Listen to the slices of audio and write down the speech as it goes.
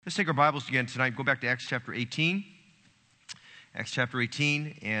Let's take our Bibles again tonight. Go back to Acts chapter 18. Acts chapter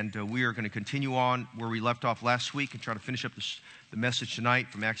 18, and we are going to continue on where we left off last week and try to finish up the message tonight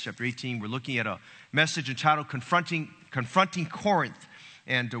from Acts chapter 18. We're looking at a message entitled Confronting Corinth.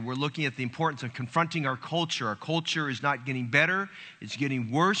 And we're looking at the importance of confronting our culture. Our culture is not getting better. It's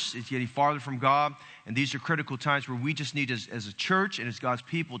getting worse. It's getting farther from God. And these are critical times where we just need, as a church and as God's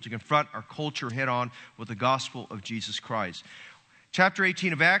people, to confront our culture head on with the gospel of Jesus Christ. Chapter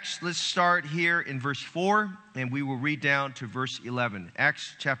 18 of Acts, let's start here in verse 4, and we will read down to verse 11.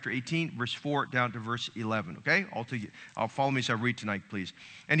 Acts chapter 18, verse 4 down to verse 11, okay? I'll follow me as I read tonight, please.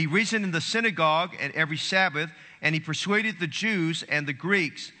 And he reasoned in the synagogue at every Sabbath, and he persuaded the Jews and the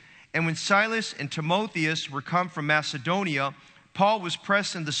Greeks. And when Silas and Timotheus were come from Macedonia, Paul was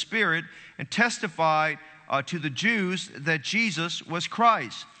pressed in the Spirit and testified to the Jews that Jesus was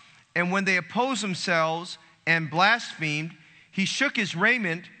Christ. And when they opposed themselves and blasphemed, he shook his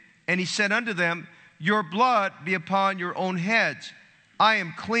raiment, and he said unto them, Your blood be upon your own heads. I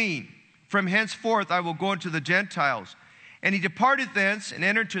am clean. From henceforth I will go unto the Gentiles. And he departed thence, and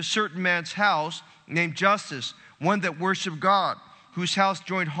entered to a certain man's house, named Justus, one that worshipped God, whose house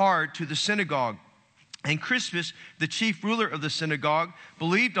joined hard to the synagogue. And Crispus, the chief ruler of the synagogue,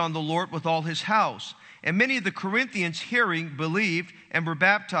 believed on the Lord with all his house. And many of the Corinthians, hearing, believed, and were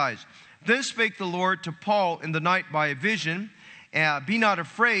baptized. Then spake the Lord to Paul in the night by a vision, Be not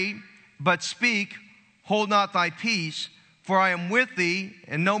afraid, but speak, hold not thy peace, for I am with thee,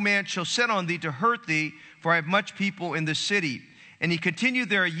 and no man shall set on thee to hurt thee, for I have much people in this city. And he continued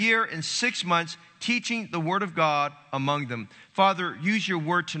there 1 year and 6 months, teaching the word of God among them. Father, use your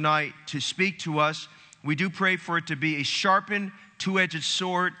word tonight to speak to us. We do pray for it to be a sharpened, two-edged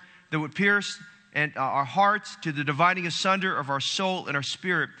sword that would pierce our hearts to the dividing asunder of our soul and our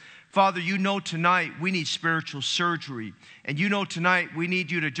spirit. Father, you know tonight we need spiritual surgery. And you know tonight we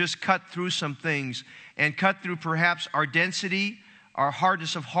need you to just cut through some things and cut through perhaps our density, our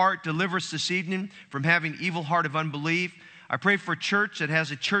hardness of heart. Deliver us this evening from having evil heart of unbelief. I pray for a church that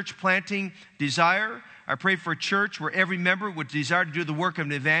has a church planting desire. I pray for a church where every member would desire to do the work of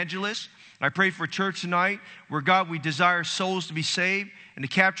an evangelist. I pray for a church tonight where, God, we desire souls to be saved and to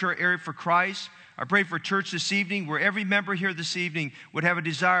capture our area for Christ. I pray for a church this evening where every member here this evening would have a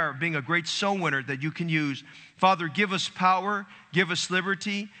desire of being a great soul winner that you can use. Father, give us power, give us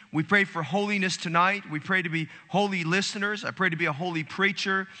liberty. We pray for holiness tonight. We pray to be holy listeners. I pray to be a holy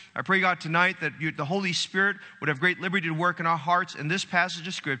preacher. I pray, God, tonight that the Holy Spirit would have great liberty to work in our hearts in this passage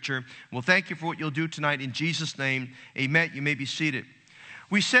of Scripture. We'll thank you for what you'll do tonight. In Jesus' name, amen. You may be seated.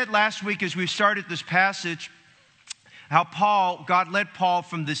 We said last week as we started this passage how God led Paul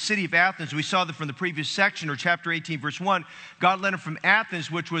from the city of Athens. We saw that from the previous section, or chapter 18, verse 1. God led him from Athens,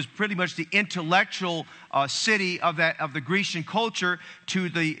 which was pretty much the intellectual city of the Grecian culture, to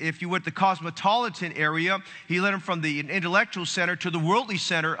the, if you would, the cosmopolitan area. He led him from the intellectual center to the worldly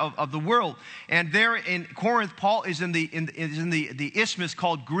center of the world. And there in Corinth, Paul is in the isthmus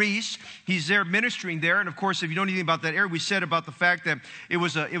called Greece. He's there ministering there. And of course, if you know anything about that area, we said about the fact that it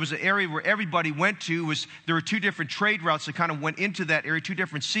was an area where everybody went to. There were two different trade routes that kind of went into that area, two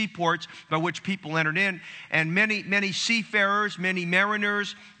different seaports by which people entered in, and many seafarers, many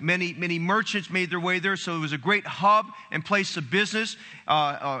mariners, many merchants made their way there. So it was a great hub and place of business.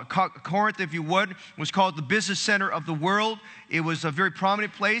 Corinth, if you would, was called the business center of the world. It was a very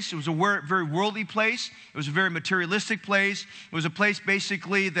prominent place. It was a very worldly place. It was a very materialistic place. It was a place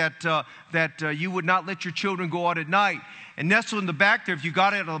basically that you would not let your children go out at night. And nestled in the back there, if you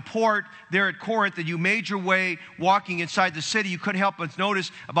got out of the port there at Corinth and you made your way walking inside the city, you couldn't help but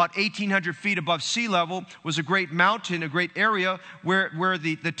notice about 1,800 feet above sea level was a great mountain, a great area where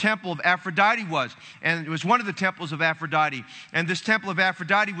the temple of Aphrodite was. And it was one of the temples of Aphrodite. And this temple of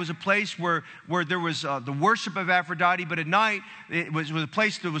Aphrodite was a place where there was the worship of Aphrodite, but at night it was a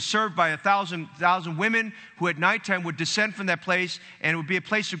place that was served by 1,000 women who at nighttime would descend from that place, and it would be a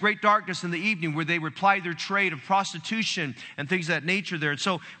place of great darkness in the evening where they would ply their trade of prostitution and things of that nature there. And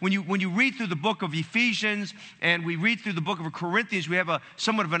so when you read through the book of Ephesians and we read through the book of Corinthians, we have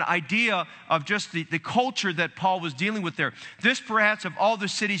somewhat of an idea of just the culture that Paul was dealing with there. This, perhaps, of all the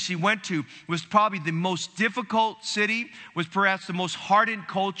cities he went to, was probably the most difficult city, was perhaps the most hardened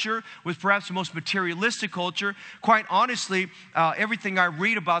culture, was perhaps the most materialistic culture. Quite honestly, everything I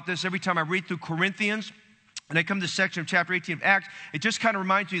read about this, every time I read through Corinthians, And I come to this section of chapter 18 of Acts, it just kind of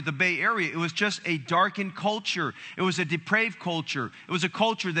reminds me of the Bay Area. It was just a darkened culture. It was a depraved culture. It was a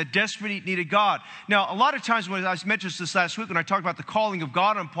culture that desperately needed God. Now, a lot of times, when I mentioned this last week when I talked about the calling of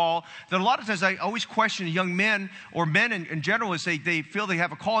God on Paul, that a lot of times I always question young men or men in general as they feel they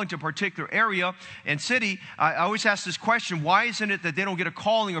have a calling to a particular area and city. I always ask this question, why isn't it that they don't get a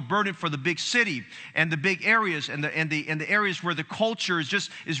calling or burden for the big city and the big areas and the areas where the culture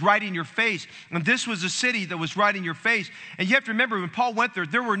is right in your face? And this was a city that was right in your face. And you have to remember, when Paul went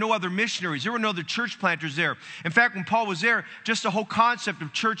there were no other missionaries. There were no other church planters there. In fact, when Paul was there, just the whole concept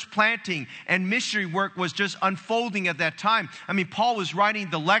of church planting and missionary work was just unfolding at that time. I mean, Paul was writing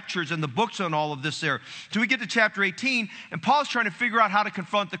the lectures and the books on all of this there. So we get to chapter 18, and Paul's trying to figure out how to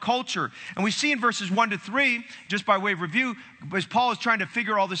confront the culture. And we see in verses 1 to 3, just by way of review, as Paul is trying to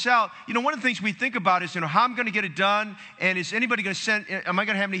figure all this out, one of the things we think about is, how I'm going to get it done, and is anybody going to am I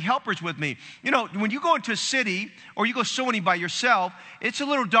going to have any helpers with me? When you go into a city, or you go sewing by yourself, it's a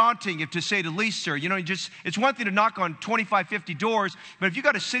little daunting, if to say the least, sir. It's one thing to knock on 25, 50 doors, but if you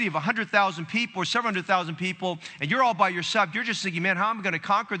got a city of 100,000 people or 700,000 people, and you're all by yourself, you're just thinking, man, how am I going to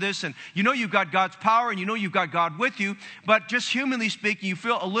conquer this? And you've got God's power, and you've got God with you, but just humanly speaking, you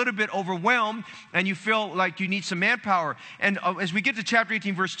feel a little bit overwhelmed, and you feel like you need some manpower. And as we get to chapter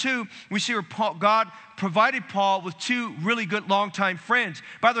 18, verse 2, we see where God provided Paul with two really good longtime friends.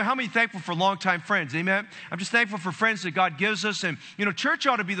 By the way, how many are thankful for longtime friends? Amen? I'm just thankful for friends that God gives us. And, church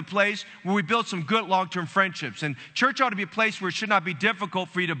ought to be the place where we build some good long-term friendships. And church ought to be a place where it should not be difficult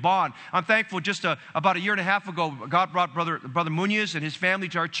for you to bond. I'm thankful just about a year and a half ago, God brought Brother Munoz and his family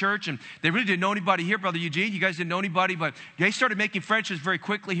to our church. And they really didn't know anybody here, Brother Eugene. You guys didn't know anybody, but they started making friendships very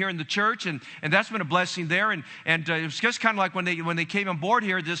quickly here in the church. And that's been a blessing there. And it was just kind of like when they came on board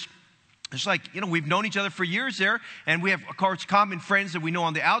here, it's like, we've known each other for years there, and we have, of course, common friends that we know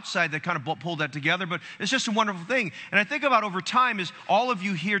on the outside that kind of pulled that together, but it's just a wonderful thing. And I think about over time, as all of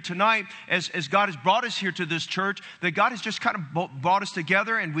you here tonight, as God has brought us here to this church, that God has just kind of brought us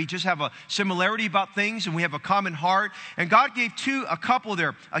together, and we just have a similarity about things, and we have a common heart. And God gave a couple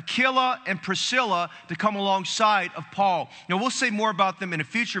there, Aquila and Priscilla, to come alongside of Paul. Now, we'll say more about them in a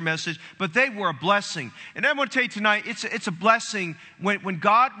future message, but they were a blessing. And I want to tell you tonight, it's a blessing when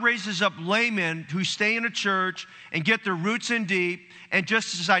God raises up laymen who stay in a church and get their roots in deep and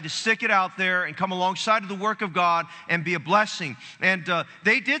just decide to stick it out there and come alongside of the work of God and be a blessing. And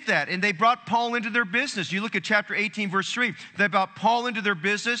they did that, and they brought Paul into their business. You look at chapter 18, verse 3. They brought Paul into their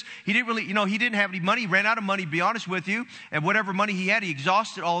business. He didn't really, he didn't have any money. He ran out of money, to be honest with you. And whatever money he had, he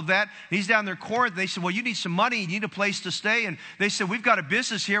exhausted all of that. And he's down there in Corinth. They said, well, you need some money. You need a place to stay. And they said, we've got a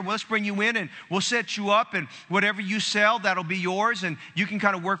business here. Well, let's bring you in, and we'll set you up. And whatever you sell, that'll be yours. And you can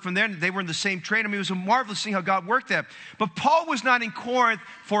kind of work from there. And they were in the same trade. I mean, it was a marvelous thing how God worked that. But Paul was not in Corinth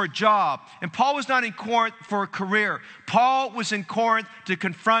for a job. And Paul was not in Corinth for a career. Paul was in Corinth to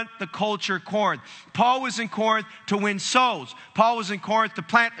confront the culture of Corinth. Paul was in Corinth to win souls. Paul was in Corinth to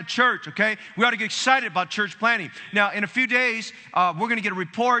plant a church, okay? We ought to get excited about church planting. Now, in a few days, we're going to get a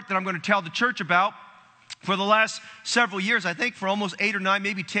report that I'm going to tell the church about. For the last several years, I think for almost 8 or 9,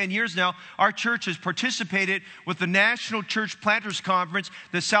 maybe 10 years now, our church has participated with the National Church Planters Conference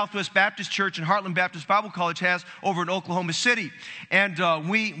that Southwest Baptist Church and Heartland Baptist Bible College has over in Oklahoma City. And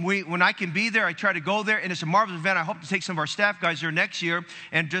when I can be there, I try to go there, and it's a marvelous event. I hope to take some of our staff guys there next year,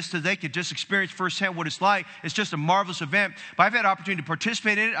 and just so they could just experience firsthand what it's like. It's just a marvelous event. But I've had opportunity to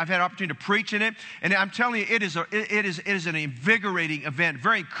participate in it. I've had opportunity to preach in it, and I'm telling you, it is an invigorating event,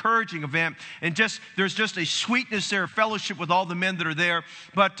 very encouraging event, and there's just a sweetness there, a fellowship with all the men that are there.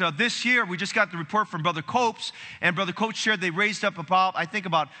 But this year, we just got the report from Brother Copes, and Brother Copes shared they raised up about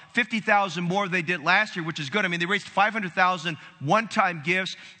 50,000 more than they did last year, which is good. I mean, they raised 500,000 one-time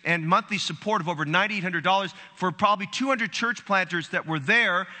gifts and monthly support of over $9,800 for probably 200 church planters that were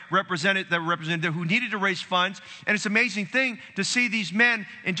there, represented there who needed to raise funds. And it's an amazing thing to see these men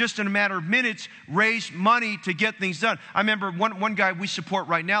in a matter of minutes raise money to get things done. I remember one guy we support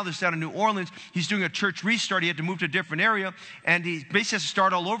right now that's down in New Orleans. He's doing a church restart. He had to move to a different area, and he basically has to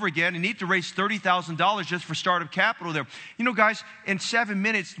start all over again. And he needs to raise $30,000 just for startup capital there. Guys, in 7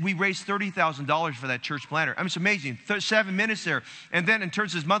 minutes, we raised $30,000 for that church planter. I mean, it's amazing. 7 minutes there. And then in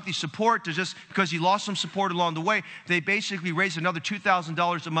terms of his monthly support, just because he lost some support along the way, they basically raised another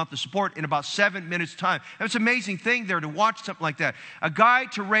 $2,000 a month of support in about 7 minutes' time. And it's an amazing thing there to watch something like that. A guy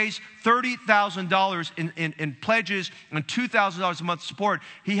to raise $30,000 in pledges and $2,000 a month support,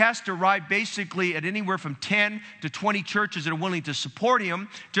 he has to arrive basically at any anywhere from 10 to 20 churches that are willing to support him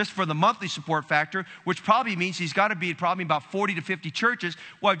just for the monthly support factor, which probably means he's got to be probably about 40 to 50 churches.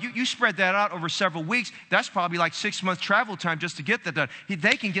 Well, you spread that out over several weeks. That's probably like 6 months travel time just to get that done.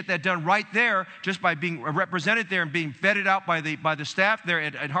 They can get that done right there just by being represented there and being vetted out by the staff there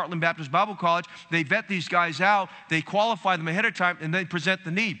at Heartland Baptist Bible College. They vet these guys out. They qualify them ahead of time, and then present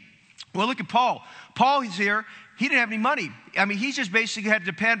the need. Well, look at Paul. Paul is here. He didn't have any money. I mean, he just basically had to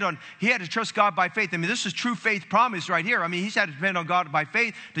depend on, he had to trust God by faith. I mean, this is true faith promise right here. I mean, he's had to depend on God by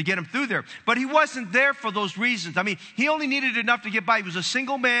faith to get him through there. But he wasn't there for those reasons. I mean, he only needed enough to get by. He was a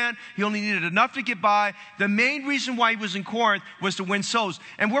single man. He only needed enough to get by. The main reason why he was in Corinth was to win souls.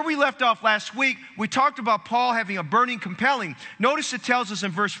 And where we left off last week, we talked about Paul having a burning compelling. Notice it tells us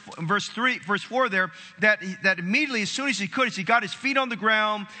in verse 4 there, that immediately, as soon as he could, as he got his feet on the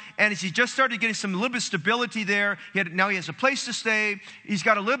ground, and as he just started getting a little bit of stability there, now he has a place to stay. He's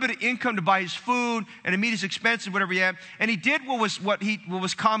got a little bit of income to buy his food and to meet his expenses, whatever he had. And he did what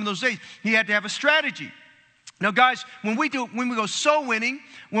was common those days. He had to have a strategy. Now, guys, when we go soul winning,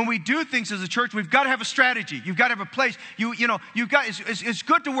 when we do things as a church, we've got to have a strategy. You've got to have a place. It's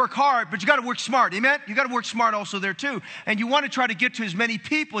good to work hard, but you got to work smart. Amen? You got to work smart also there too. And you want to try to get to as many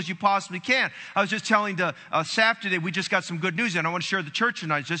people as you possibly can. I was just telling staff today, we just got some good news, and I want to share with the church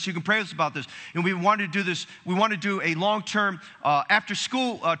tonight, just so you can pray with us about this. And we want to do this. We want to do a long-term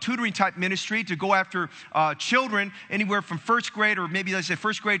after-school tutoring type ministry to go after children anywhere from first grade, or maybe let's say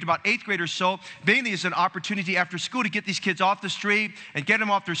first grade to about 8th grade or so. Mainly as an opportunity after school to get these kids off the street and get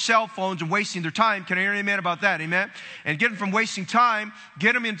them off their cell phones and wasting their time. Can I hear an amen about that? Amen? And get them from wasting time,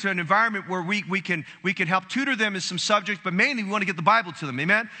 get them into an environment where we can help tutor them in some subjects, but mainly we want to get the Bible to them.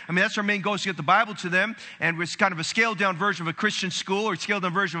 Amen? I mean, that's our main goal, is to get the Bible to them. And it's kind of a scaled down version of a Christian school, or a scaled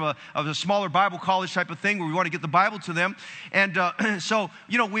down version of a smaller Bible college type of thing, where we want to get the Bible to them. And so,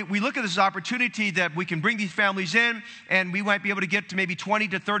 we look at this opportunity that we can bring these families in, and we might be able to get to maybe 20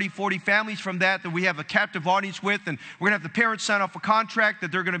 to 30, 40 families from that we have a captive audience with, and we're going to have the parents sign off a contract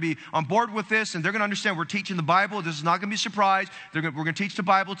that they're going to be on board with this, and they're going to understand we're teaching the Bible. This is not going to be a surprise. We're going to teach the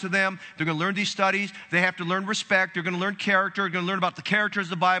Bible to them. They're going to learn these studies. They have to learn respect. They're going to learn character. They're going to learn about the characters of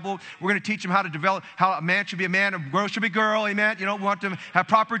the Bible. We're going to teach them how to develop, how a man should be a man, a girl should be a girl. Amen? We want them to have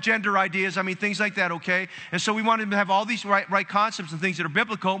proper gender ideas. I mean, things like that, okay? And so we want them to have all these right concepts and things that are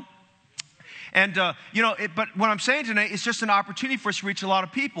biblical. And, but what I'm saying tonight is just an opportunity for us to reach a lot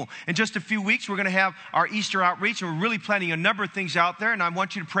of people. In just a few weeks, we're going to have our Easter outreach, and we're really planning a number of things out there. And I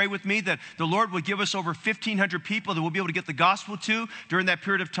want you to pray with me that the Lord will give us over 1,500 people that we'll be able to get the gospel to during that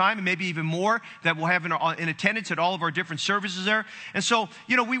period of time, and maybe even more that we'll have in attendance at all of our different services there. And so,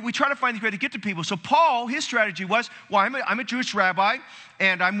 we try to find the way to get to people. So Paul, his strategy was, well, I'm a Jewish rabbi,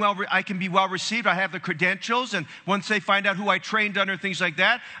 and I can be well received. I have the credentials, and once they find out who I trained under, things like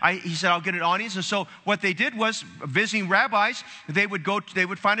that, he said, I'll get an audience. And so what they did was, visiting rabbis, they would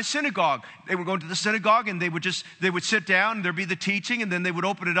find a synagogue. They would go to the synagogue, and they would sit down, and there'd be the teaching, and then they would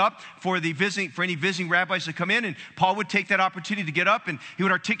open it up for any visiting rabbis to come in. And Paul would take that opportunity to get up, and he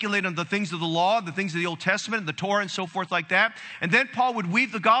would articulate on the things of the law, the things of the Old Testament, and the Torah, and so forth like that. And then Paul would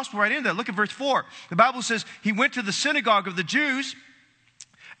weave the gospel right into that. Look at verse 4. The Bible says he went to the synagogue of the Jews,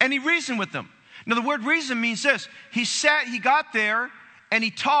 and he reasoned with them. Now, the word reason means this. He got there, and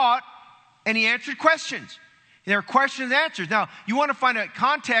he taught, and he answered questions. There are questions and answers. Now, you want to find a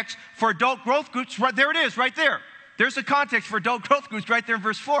context for adult growth groups. Right, there it is, right there. There's the context for adult growth groups right there in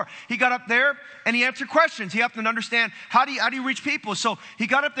verse 4. He got up there and he answered questions. He helped them understand how do you reach people. So he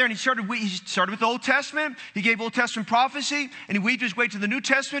got up there and he started with the Old Testament. He gave Old Testament prophecy, and he weaved his way to the New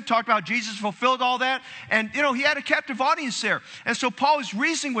Testament, talked about how Jesus fulfilled all that. And, he had a captive audience there. And so Paul is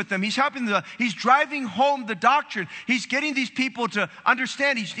reasoning with them. He's helping he's driving home the doctrine. He's getting these people to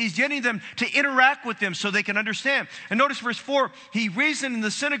understand. He's getting them to interact with them so they can understand. And notice verse 4, he reasoned in the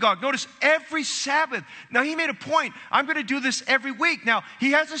synagogue. Notice every Sabbath. Now he made a point. I'm going to do this every week. Now,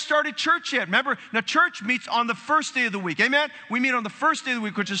 he hasn't started church yet. Remember, now church meets on the first day of the week. Amen? We meet on the first day of the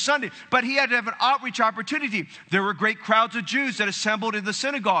week, which is Sunday. But he had to have an outreach opportunity. There were great crowds of Jews that assembled in the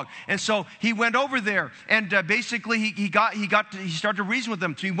synagogue. And so he went over there. And basically, he started to reason with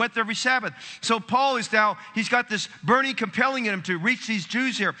them. So he went there every Sabbath. So Paul he's got this burning compelling in him to reach these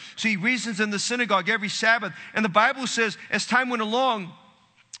Jews here. So he reasons in the synagogue every Sabbath. And the Bible says, as time went along,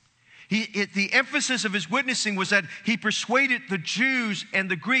 The emphasis of his witnessing was that he persuaded the Jews and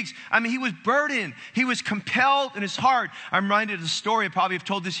the Greeks. I mean, he was burdened. He was compelled in his heart. I'm reminded of the story. I probably have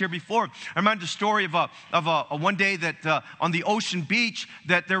told this here before. I'm reminded of the story of one day that on the ocean beach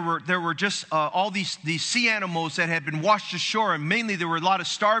that there were just all these sea animals that had been washed ashore, and mainly there were a lot of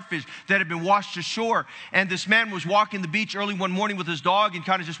starfish that had been washed ashore. And this man was walking the beach early one morning with his dog and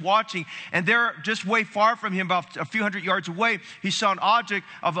kind of just watching. And there, just way far from him, about a few hundred yards away, he saw an object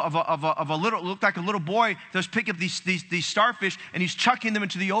of a little, looked like a little boy that was picking up these starfish, and he's chucking them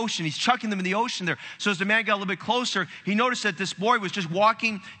into the ocean. He's chucking them in the ocean there. So as the man got a little bit closer, he noticed that this boy was just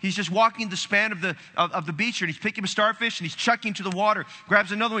walking. He's just walking the span of the beach here, and he's picking a starfish and he's chucking to the water.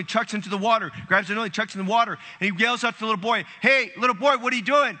 Grabs another one, he chucks into the water. Grabs another, he chucks in the water, and he yells out to the little boy, "Hey, little boy, what are you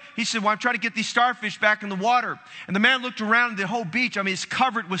doing?" He said, "Well, I'm trying to get these starfish back in the water." And the man looked around the whole beach. I mean, it's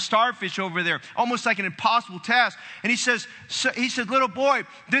covered with starfish over there, almost like an impossible task. And he said, "Little boy,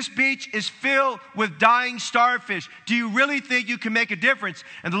 this beach is filled with dying starfish. Do you really think you can make a difference?"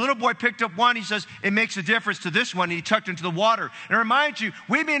 And the little boy picked up one. He says, "It makes a difference to this one." And he chucked it into the water. And I remind you,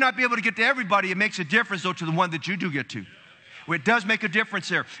 we may not be able to get to everybody. It makes a difference, though, to the one that you do get to. It does make a difference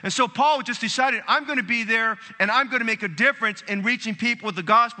there. And so Paul just decided, I'm going to be there and I'm going to make a difference in reaching people with the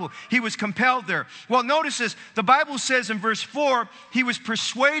gospel. He was compelled there. Well, notice this. The Bible says in verse 4, he was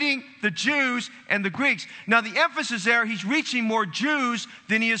persuading the Jews and the Greeks. Now, the emphasis there, he's reaching more Jews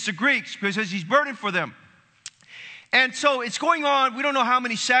than he is the Greeks because he's burdened for them. And so it's going on. We don't know how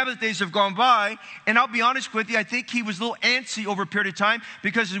many Sabbath days have gone by. And I'll be honest with you, I think he was a little antsy over a period of time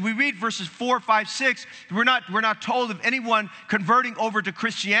because as we read verses 4, 5, 6, we're not told of anyone converting over to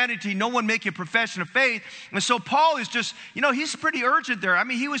Christianity, no one making a profession of faith. And so Paul is just, he's pretty urgent there. I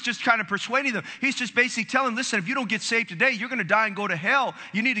mean, he was just kind of persuading them. He's just basically telling them, listen, if you don't get saved today, you're going to die and go to hell.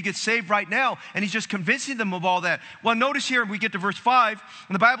 You need to get saved right now. And he's just convincing them of all that. Well, notice here, we get to verse 5,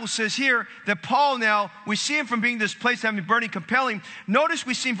 and the Bible says here that Paul now, we see him from being this place having burning, compelling. Notice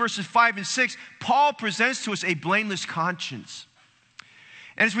we see in verses 5 and 6, Paul presents to us a blameless conscience.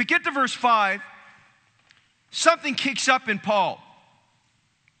 And as we get to verse 5, something kicks up in Paul.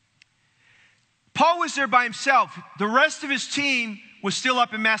 Paul was there by himself. The rest of his team was still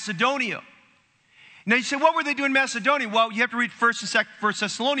up in Macedonia. Now you say, what were they doing in Macedonia? Well, you have to read 1st and 2nd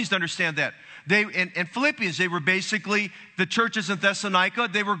Thessalonians to understand that. And Philippians, they were basically the churches in Thessalonica.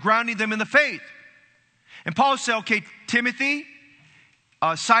 They were grounding them in the faith. And Paul said, okay, Timothy,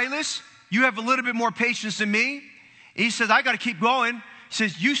 Silas, you have a little bit more patience than me. And he says, I got to keep going. He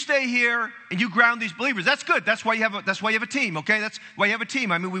says, you stay here and you ground these believers. That's good. That's why you have a team, okay? That's why you have a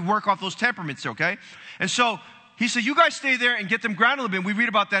team. I mean, we work off those temperaments, okay? And so he said, you guys stay there and get them grounded a little bit. We read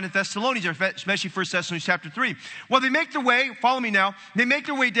about that in Thessalonians, especially 1 Thessalonians chapter 3. Well, they make their way, follow me now, they make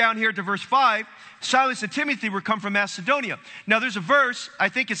their way down here to verse 5. Silas and Timothy were come from Macedonia. Now, there's a verse, I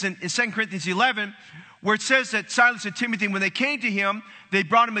think it's in 2 Corinthians 11, where it says that Silas and Timothy, when they came to him, they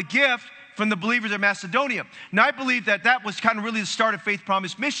brought him a gift from the believers of Macedonia. Now, I believe that was kind of really the start of Faith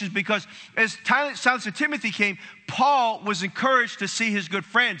Promise Missions because as Silas and Timothy came, Paul was encouraged to see his good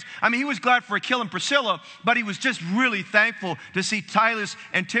friends. I mean, he was glad for Aquila and Priscilla, but he was just really thankful to see Silas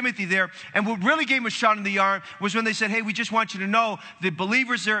and Timothy there. And what really gave him a shot in the arm was when they said, hey, we just want you to know the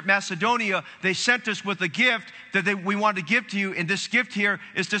believers there at Macedonia, they sent us with a gift that we wanted to give to you. And this gift here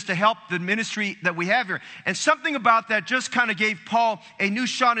is just to help the ministry that we have here. And something about that just kind of gave Paul a new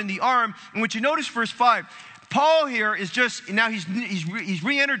shot in the arm. And when you notice verse 5, Paul here is just, now he's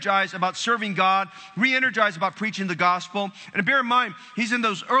re-energized about serving God, re-energized about preaching the gospel. And bear in mind, he's in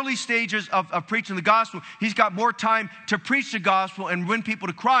those early stages of preaching the gospel. He's got more time to preach the gospel and win people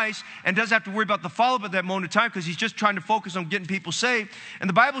to Christ and doesn't have to worry about the follow-up at that moment in time because he's just trying to focus on getting people saved. And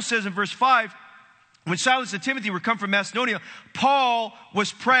the Bible says in verse 5, when Silas and Timothy were come from Macedonia, Paul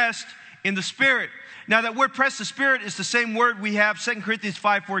was pressed in the Spirit. Now, that word press the Spirit is the same word we have, 2 Corinthians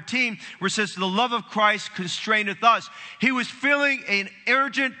 5:14, where it says, the love of Christ constraineth us. He was feeling an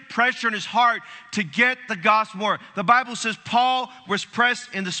urgent pressure in his heart to get the gospel more. The Bible says Paul was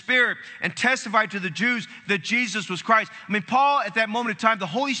pressed in the Spirit and testified to the Jews that Jesus was Christ. I mean, Paul, at that moment in time, the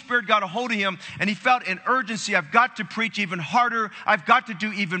Holy Spirit got a hold of him, and he felt an urgency. I've got to preach even harder. I've got to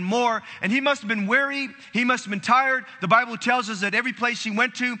do even more. And he must have been weary. He must have been tired. The Bible tells us that every place he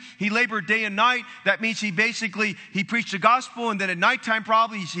went to, he labored day and night. That means he preached the gospel, and then at nighttime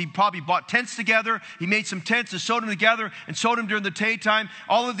he probably bought tents together. He made some tents and sewed them together and sewed them during the daytime.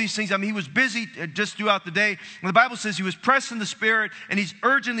 All of these things. I mean, he was busy just throughout the day. And the Bible says he was pressed in the Spirit, and he's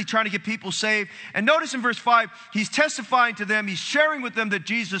urgently trying to get people saved. And notice in verse 5, he's testifying to them. He's sharing with them that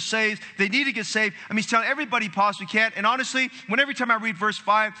Jesus saves. They need to get saved. I mean, he's telling everybody he possibly can. And honestly, every time I read verse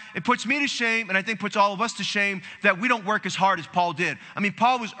 5, it puts me to shame, and I think puts all of us to shame, that we don't work as hard as Paul did. I mean,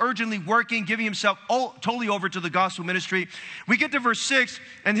 Paul was urgently working, giving himself totally over to the gospel ministry. We get to verse 6,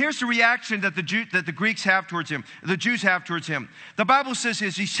 and here's the reaction that the Greeks have towards him, the Jews have towards him. The Bible says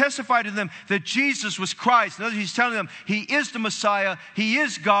he testified to them that Jesus was Christ. In other words, he's telling them he is the Messiah, he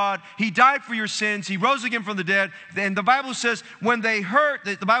is God, he died for your sins, he rose again from the dead. And the Bible says when they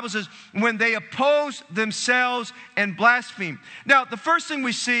opposed themselves and blasphemed. Now, the first thing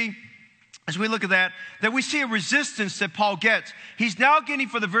we see as we look at that we see a resistance that Paul gets. He's now getting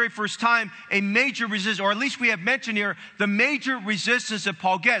for the very first time a major resistance, or at least we have mentioned here the major resistance that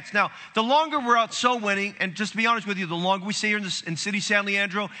Paul gets. Now, the longer we're out soul winning, and just to be honest with you, the longer we stay here in city San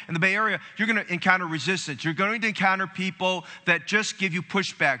Leandro, in the Bay Area, you're going to encounter resistance. You're going to encounter people that just give you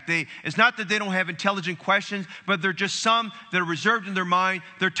pushback. It's not that they don't have intelligent questions, but they're just some that are reserved in their mind.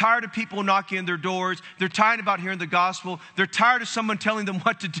 They're tired of people knocking on their doors. They're tired about hearing the gospel. They're tired of someone telling them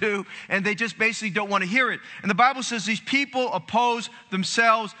what to do, and they just basically don't want to hear it. And the Bible says these people oppose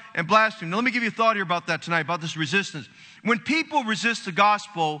themselves and blaspheme. Now, let me give you a thought here about that tonight, about this resistance. When people resist the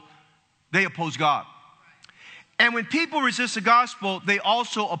gospel, they oppose God. And when people resist the gospel, they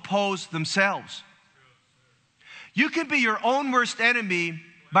also oppose themselves. You can be your own worst enemy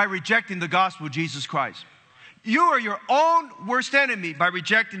by rejecting the gospel of Jesus Christ. You are your own worst enemy by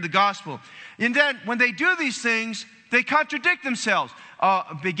rejecting the gospel. And then when they do these things, they contradict themselves.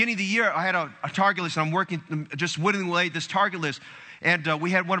 Beginning of the year, I had a target list, and I'm working, just whittling away this target list. And we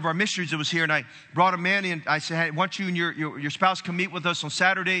had one of our missionaries that was here, and I brought a man in. I said, hey, why don't you and your spouse come meet with us on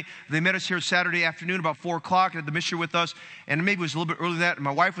Saturday? They met us here Saturday afternoon about 4 o'clock, and had the missionary with us. And maybe it was a little bit earlier than that. And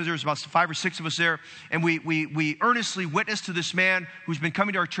my wife was there. There was about 5 or 6 of us there. And we earnestly witnessed to this man who's been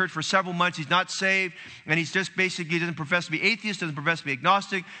coming to our church for several months. He's not saved, and he's just basically doesn't profess to be atheist, doesn't profess to be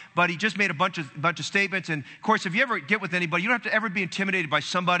agnostic, but he just made a bunch of statements. And of course, if you ever get with anybody, you don't have to ever be intimidated by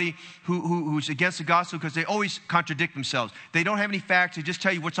somebody who's against the gospel, because they always contradict themselves. They don't have any facts. They just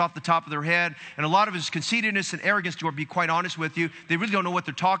tell you what's off the top of their head. And a lot of his conceitedness and arrogance, to be quite honest with you, they really don't know what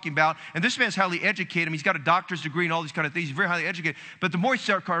they're talking about. And this man's highly educated. He's got a doctor's degree and all these kind of things. He's very highly educated. But the more he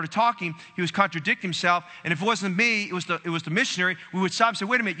started talking, he was contradicting himself. And if it wasn't me, it was the missionary, we would stop and say,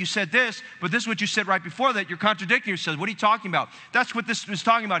 wait a minute, you said this, but this is what you said right before that. You're contradicting yourselves. What are you talking about? That's what this was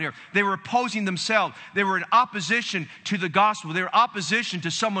talking about here. They were opposing themselves. They were in opposition to the gospel. They were opposition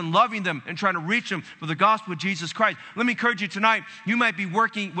to someone loving them and trying to reach them with the gospel of Jesus Christ. Let me encourage you tonight. You might be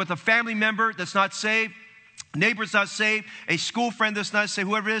working with a family member that's not saved, neighbor's not saved, a school friend that's not saved,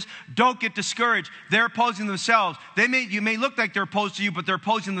 whoever it is. Don't get discouraged. They're opposing themselves. You may look like they're opposed to you, but they're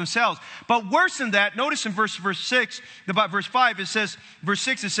opposing themselves. But worse than that, notice in verse 6, about verse 5, it says, verse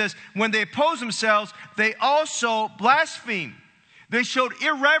 6, it says, when they oppose themselves, they also blaspheme. They showed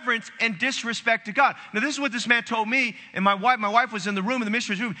irreverence and disrespect to God. Now, this is what this man told me, and my wife was in the room, in the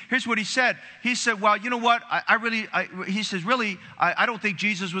missionary's room. Here's what he said. He said, well, you know what? I don't think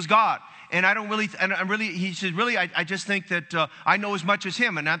Jesus was God. And he says, really, I just think that I know as much as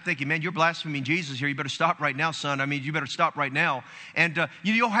him. And I'm thinking, man, you're blaspheming Jesus here. You better stop right now, son. I mean, you better stop right now. And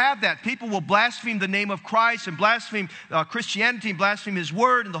you'll have that. People will blaspheme the name of Christ and blaspheme Christianity and blaspheme his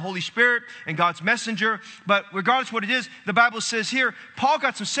word and the Holy Spirit and God's messenger. But regardless of what it is, the Bible says here, Paul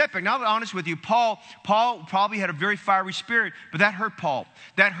got some setback. Now, to be honest with you, Paul probably had a very fiery spirit, but that hurt Paul.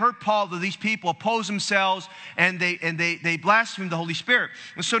 That hurt Paul that these people oppose themselves and they blaspheme the Holy Spirit.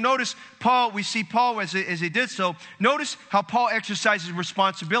 And so notice, we see Paul as he did so. Notice how Paul exercises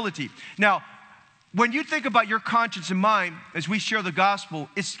responsibility. Now, when you think about your conscience and mine as we share the gospel,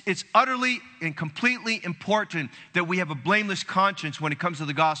 it's utterly and completely important that we have a blameless conscience when it comes to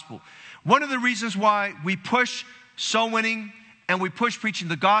the gospel. One of the reasons why we push soul winning and we push preaching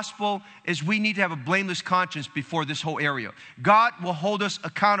the gospel is we need to have a blameless conscience before this whole area. God will hold us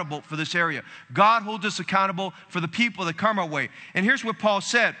accountable for this area. God holds us accountable for the people that come our way. And here's what Paul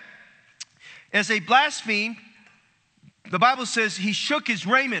said. As they blasphemed, the Bible says he shook his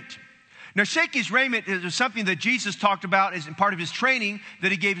raiment. Now, shaking his raiment is something that Jesus talked about as part of his training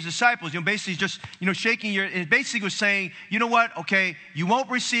that he gave his disciples. Basically just, shaking it basically was saying, you know what? Okay, you won't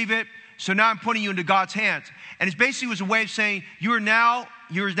receive it, so now I'm putting you into God's hands. And it basically was a way of saying, you are now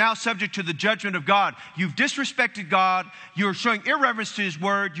you're now subject to the judgment of God. You've disrespected God. You're showing irreverence to His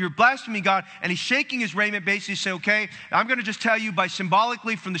word. You're blaspheming God. And He's shaking His raiment, basically saying, okay, I'm going to just tell you by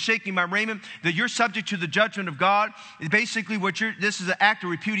symbolically from the shaking of my raiment that you're subject to the judgment of God. Basically, this is an act of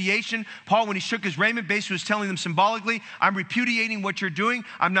repudiation. Paul, when he shook his raiment, basically was telling them symbolically, I'm repudiating what you're doing.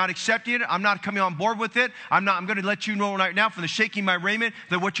 I'm not accepting it. I'm not coming on board with it. I'm going to let you know right now from the shaking my raiment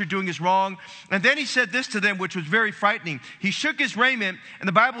that what you're doing is wrong. And then he said this to them, which was very frightening. He shook his raiment, and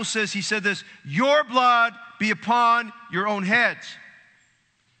the Bible says he said this, your blood be upon your own heads.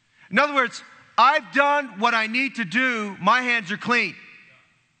 In other words, I've done what I need to do. My hands are clean.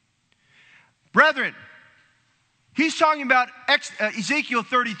 Brethren, he's talking about Ezekiel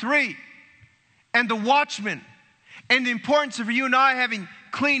 33 and the watchman and the importance of you and I having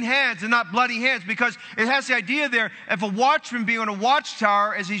clean hands and not bloody hands, because it has the idea there of a watchman being on a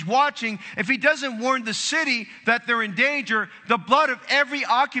watchtower as he's watching. If he doesn't warn the city that they're in danger, the blood of every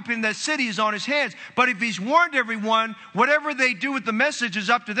occupant in that city is on his hands. But if he's warned everyone, whatever they do with the message is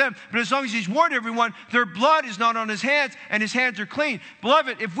up to them. But as long as he's warned everyone, their blood is not on his hands and his hands are clean.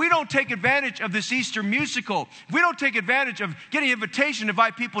 Beloved, if we don't take advantage of this Easter musical, if we don't take advantage of getting an invitation to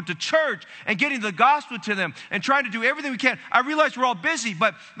invite people to church and getting the gospel to them and trying to do everything we can, I realize we're all busy,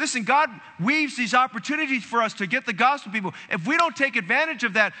 but listen, God weaves these opportunities for us to get the gospel to people. If we don't take advantage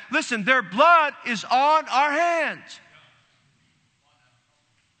of that, listen, their blood is on our hands.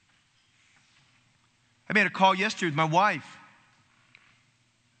 I made a call yesterday with my wife.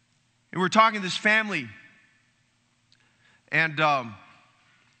 And we were talking to this family. And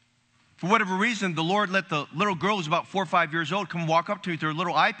for whatever reason, the Lord let the little girl who's about 4 or 5 years old come walk up to me with her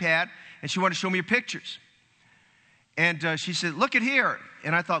little iPad, and she wanted to show me her pictures. And she said, look at here.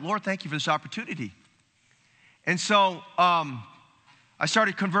 And I thought, Lord, thank you for this opportunity. And so I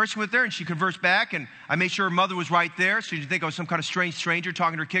started conversing with her, and she conversed back, and I made sure her mother was right there, so she didn't think I was some kind of strange stranger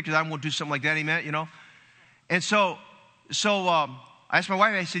talking to her kid, because I won't do something like that, amen, you know. And so I asked my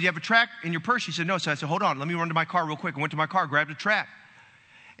wife, I said, you have a track in your purse? She said, no. So I said, hold on, let me run to my car real quick. I went to my car, grabbed a track.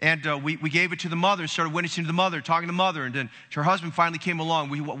 And we gave it to the mother, started witnessing to the mother, talking to the mother. And then her husband finally came along.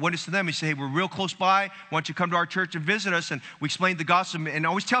 We witnessed to them. He said, hey, we're real close by. Why don't you come to our church and visit us? And we explained the gospel. And I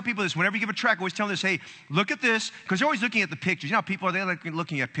always tell people this. Whenever you give a track, I always tell them this. Hey, look at this. Because they're always looking at the pictures. You know, people, they like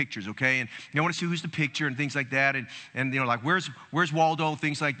looking at pictures, okay? And they want to see who's the picture and things like that. And you know, like, where's Waldo?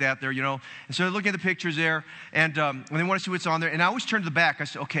 Things like that there, you know. And so they're looking at the pictures there. And they want to see what's on there. And I always turn to the back. I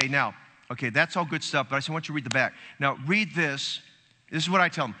said, okay, that's all good stuff. But I said, I want you to read the back. Now, read this. This is what I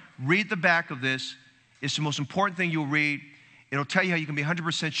tell them. Read the back of this. It's the most important thing you'll read. It'll tell you how you can be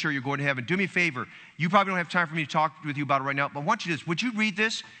 100% sure you're going to heaven. Do me a favor. You probably don't have time for me to talk with you about it right now, but I want you to this. Would you read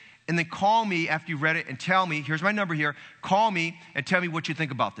this and then call me after you've read it and tell me, here's my number here, call me and tell me what you think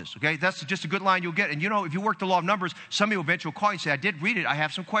about this, okay? That's just a good line you'll get. And you know, if you work the law of numbers, somebody will eventually call you and say, I did read it. I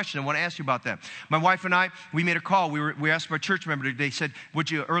have some questions. I want to ask you about that. My wife and I, we made a call. We asked our church member. They said,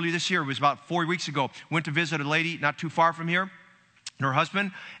 earlier this year, it was about 4 weeks ago, went to visit a lady not too far from here, and her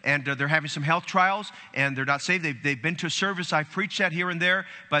husband, and they're having some health trials, and they're not saved. They've been to a service. I've preached that here and there,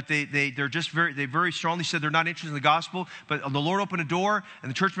 but they very strongly said they're not interested in the gospel. But the Lord opened a door, and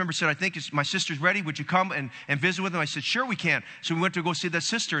the church member said, I think my sister's ready. Would you come and visit with them? I said, sure, we can. So we went to go see that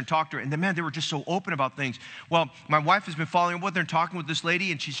sister and talk to her. And man, they were just so open about things. Well, my wife has been following up with her and talking with this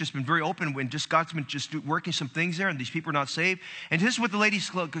lady, and she's just been very open, and just God's been just working some things there, and these people are not saved. And this is what the lady,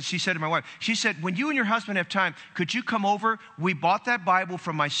 she said to my wife. She said, when you and your husband have time, could you come over? We bought that Bible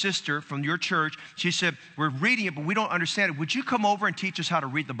from my sister from your church. She said, we're reading it, but we don't understand it. Would you come over and teach us how to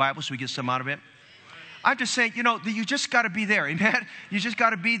read the Bible so we get some out of it? I'm just saying, you know, you just got to be there, amen? You just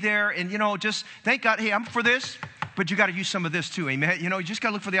got to be there, and, you know, just thank God, hey, I'm for this, but you got to use some of this too, amen? You know, you just got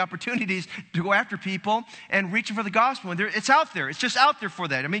to look for the opportunities to go after people and reach for the gospel. And it's out there. It's just out there for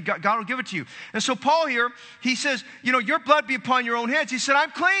that. I mean, God will give it to you. And so Paul here, he says, you know, your blood be upon your own heads. He said,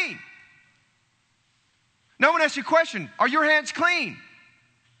 I'm clean. Now I want to ask you a question. Are your hands clean?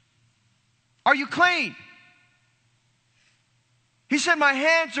 Are you clean? He said, my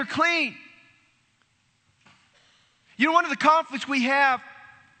hands are clean. You know, one of the conflicts we have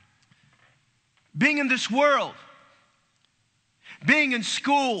being in this world, being in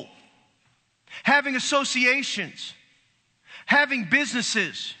school, having associations, having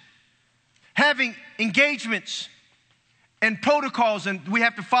businesses, having engagements and protocols, and we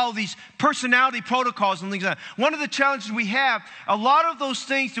have to follow these personality protocols and things like that. One of the challenges we have, a lot of those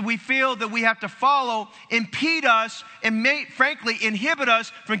things that we feel that we have to follow impede us and frankly inhibit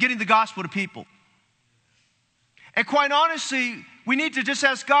us from getting the gospel to people. And quite honestly, we need to just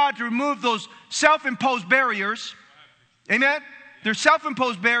ask God to remove those self-imposed barriers. Amen? They're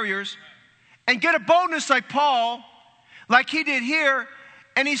self-imposed barriers. And get a boldness like Paul, like he did here,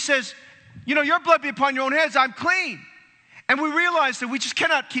 and he says, your blood be upon your own heads, I'm clean. And we realize that we just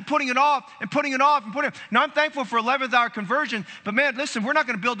cannot keep putting it off and putting it off and putting it off. Now, I'm thankful for 11th hour conversion, but man, listen, we're not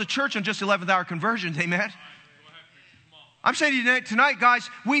going to build a church on just 11th hour conversions, amen? I'm saying to you tonight, guys,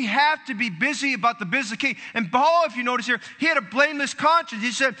 we have to be busy about the business of the king. And Paul, if you notice here, he had a blameless conscience.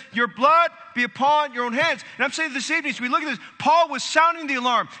 He said, your blood be upon your own heads. And I'm saying this evening, as we look at this, Paul was sounding the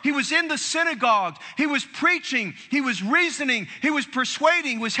alarm. He was in the synagogues. He was preaching. He was reasoning. He was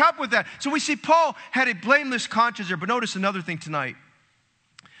persuading. He was helping with that. So we see Paul had a blameless conscience there. But notice another thing tonight.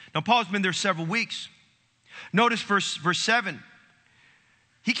 Now, Paul's been there several weeks. Notice verse 7.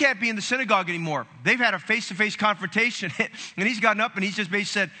 He can't be in the synagogue anymore. They've had a face-to-face confrontation. And he's gotten up and he's just basically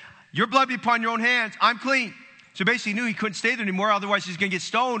said, your blood be upon your own hands. I'm clean. So basically he knew he couldn't stay there anymore. Otherwise he's going to get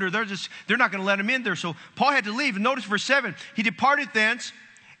stoned or they're not going to let him in there. So Paul had to leave. And notice verse 7. He departed thence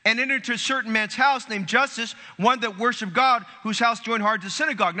and entered into a certain man's house named Justus, one that worshiped God, whose house joined hard to the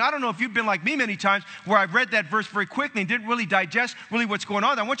synagogue. Now, I don't know if you've been like me many times where I've read that verse very quickly and didn't really digest really what's going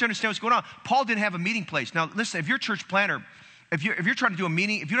on. I want you to understand what's going on. Paul didn't have a meeting place. Now, listen, if you're a church planner, if you're trying to do a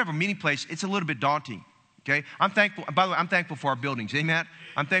meeting, if you don't have a meeting place, it's a little bit daunting. Okay, I'm thankful. By the way, I'm thankful for our buildings. Amen.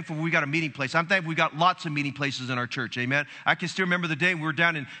 I'm thankful we got a meeting place. I'm thankful we got lots of meeting places in our church. Amen. I can still remember the day we were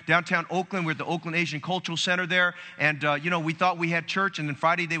down in downtown Oakland. We're at the Oakland Asian Cultural Center there, and we thought we had church, and then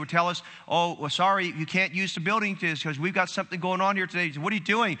Friday they would tell us, "Oh, well, sorry, you can't use the building because we've got something going on here today." Said, what are you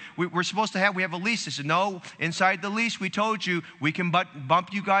doing? We're supposed to have. We have a lease. They said, "No, inside the lease, we told you we can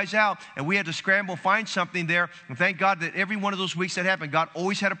bump you guys out," and we had to scramble find something there. And thank God that every one of those weeks that happened, God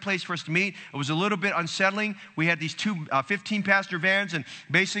always had a place for us to meet. It was a little bit unsettling. We had these two 15-passenger vans, and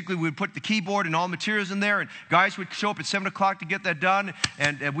basically we would put the keyboard and all materials in there, and guys would show up at 7 o'clock to get that done,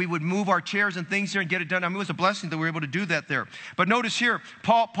 and we would move our chairs and things there and get it done. I mean, it was a blessing that we were able to do that there. But notice here,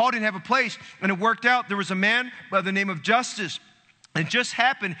 Paul didn't have a place, and it worked out. There was a man by the name of Justus. And it just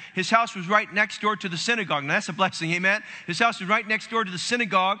happened, his house was right next door to the synagogue. Now, that's a blessing, amen? His house was right next door to the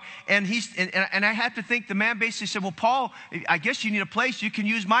synagogue. And I had to think, the man basically said, well, Paul, I guess you need a place. You can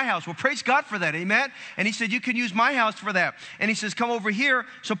use my house. Well, praise God for that, amen? And he said, you can use my house for that. And he says, come over here.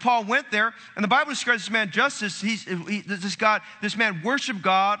 So Paul went there. And the Bible describes this man, Justus. This man worshiped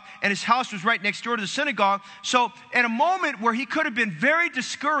God, and his house was right next door to the synagogue. So at a moment where he could have been very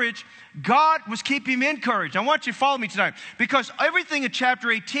discouraged, God was keeping him encouraged. I want you to follow me tonight, because everything in chapter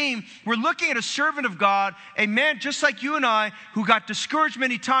 18, we're looking at a servant of God, a man just like you and I, who got discouraged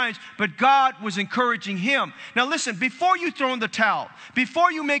many times, but God was encouraging him. Now listen, before you throw in the towel,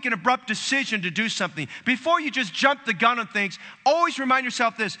 before you make an abrupt decision to do something, before you just jump the gun on things, always remind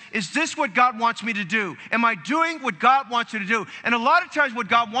yourself this: is this what God wants me to do? Am I doing what God wants me to do? And a lot of times what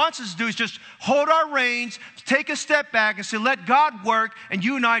God wants us to do is just hold our reins, take a step back and say, let God work, and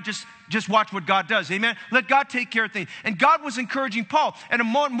you and I just watch what God does. Amen? Let God take care of things. And God was encouraging Paul. And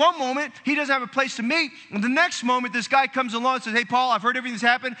in one moment, he doesn't have a place to meet. And the next moment, this guy comes along and says, hey, Paul, I've heard everything that's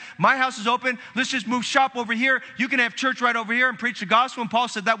happened. My house is open. Let's just move shop over here. You can have church right over here and preach the gospel. And Paul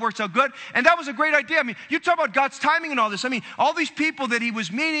said, that works out good. And that was a great idea. I mean, you talk about God's timing and all this. I mean, all these people that he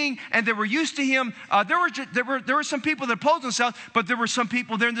was meeting and that were used to him, there were some people that opposed themselves, but there were some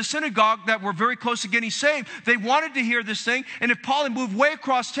people there in the synagogue that were very close to getting saved. They wanted to hear this thing. And if Paul had moved way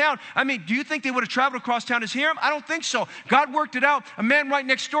across town, I mean, do you think they would have traveled across town to hear him? I don't think so. God worked it out. A man right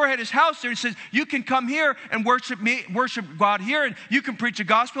next door had his house there. He says, you can come here and worship God here, and you can preach the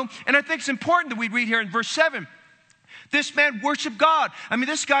gospel. And I think it's important that we read here in verse 7. This man worshiped God. I mean,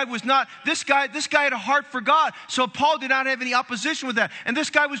 this guy had a heart for God. So Paul did not have any opposition with that. And this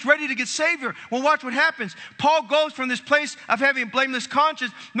guy was ready to get saved here. Well, watch what happens. Paul goes from this place of having a blameless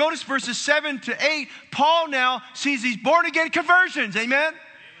conscience. Notice verses 7 to 8. Paul now sees these born-again conversions. Amen?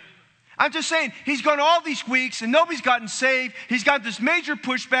 I'm just saying, he's gone all these weeks and nobody's gotten saved. He's got this major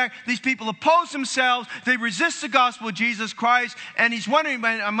pushback. These people oppose themselves. They resist the gospel of Jesus Christ. And he's wondering,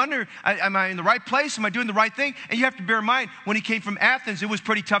 am I in the right place? Am I doing the right thing? And you have to bear in mind, when he came from Athens, it was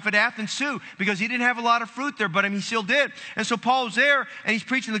pretty tough at Athens too, because he didn't have a lot of fruit there, but I mean, he still did. And so Paul was there and he's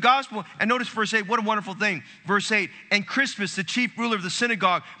preaching the gospel. And notice verse 8, what a wonderful thing. Verse 8, and Crispus, the chief ruler of the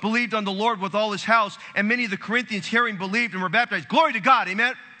synagogue, believed on the Lord with all his house. And many of the Corinthians hearing believed and were baptized. Glory to God.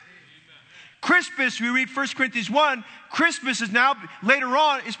 Amen. Crispus, we read 1 Corinthians 1, Crispus is now, later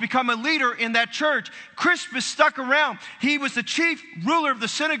on, has become a leader in that church. Crispus stuck around. He was the chief ruler of the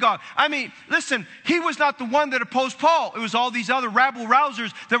synagogue. I mean, listen, he was not the one that opposed Paul. It was all these other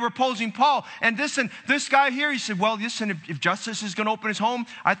rabble-rousers that were opposing Paul. And listen, this guy here, he said, well, listen, if Justus is going to open his home,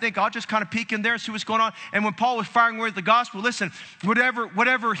 I think I'll just kind of peek in there and see what's going on. And when Paul was firing away at the gospel, listen,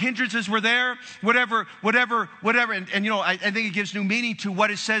 whatever hindrances were there, whatever, and you know, I think it gives new meaning to what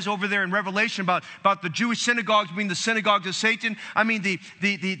it says over there in Revelation about the Jewish synagogues being the synagogue synagogues of Satan. I mean,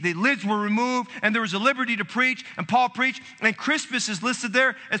 the lids were removed, and there was a liberty to preach, and Paul preached. And Crispus is listed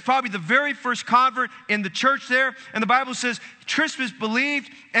there as probably the very first convert in the church there. And the Bible says Crispus believed,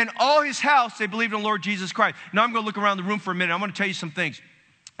 and all his house, they believed in the Lord Jesus Christ. Now I'm going to look around the room for a minute. I'm going to tell you some things.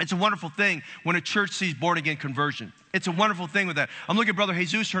 It's a wonderful thing when a church sees born-again conversion. It's a wonderful thing with that. I'm looking at Brother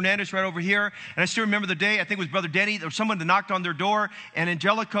Jesus Hernandez right over here, and I still remember the day, I think it was Brother Denny, there was someone that knocked on their door, and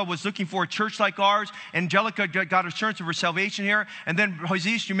Angelica was looking for a church like ours. Angelica got assurance of her salvation here, and then,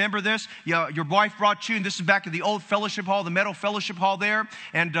 Jesus, you remember this? Your wife brought you, and this is back at the old fellowship hall, the metal fellowship hall there,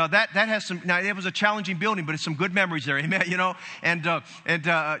 and that has some, now it was a challenging building, but it's some good memories there, amen, you know,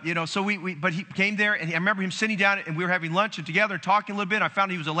 so but he came there, and I remember him sitting down, and we were having lunch and together and talking a little bit. I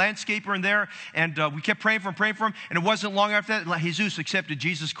found he was a landscaper in there, and we kept praying for him, and it wasn't long after that, Jesus accepted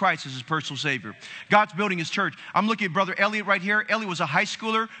Jesus Christ as his personal Savior. God's building his church. I'm looking at Brother Elliot right here. Elliot was a high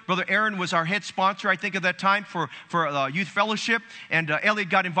schooler. Brother Aaron was our head sponsor, I think, at that time for youth fellowship. And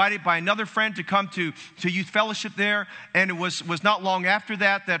Elliot got invited by another friend to come to youth fellowship there. And it was not long after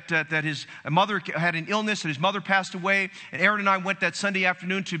that his mother had an illness and his mother passed away. And Aaron and I went that Sunday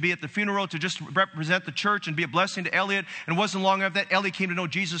afternoon to be at the funeral to just represent the church and be a blessing to Elliot. And it wasn't long after that, Elliot came to know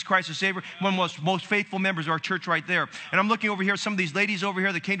Jesus Christ as Savior, one of the most faithful members of our church right there. And I'm looking over here, some of these ladies over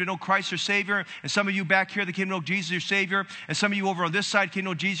here that came to know Christ their Savior, and some of you back here that came to know Jesus your Savior, and some of you over on this side came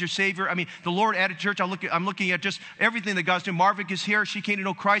to know Jesus your Savior. I mean, the Lord added church. I'm looking at just everything that God's doing. Marvik is here. She came to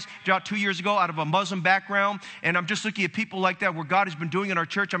know Christ about 2 years ago out of a Muslim background, and I'm just looking at people like that where God has been doing in our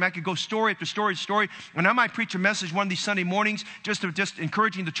church. I mean, I could go story after story after story, and I might preach a message one of these Sunday mornings just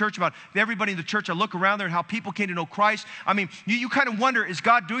encouraging the church about everybody in the church. I look around there and how people came to know Christ. I mean, you kind of wonder, is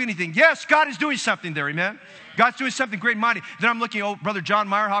God doing anything? Yes, God is doing something there, amen? God's doing something great and mighty. Then I'm looking at Brother John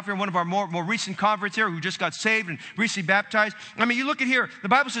Meyerhoff here, one of our more recent converts here who just got saved and recently baptized. I mean, you look at here, the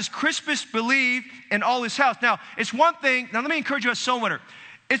Bible says Crispus believed in all his house. Now, it's one thing, now let me encourage you as a soul winner.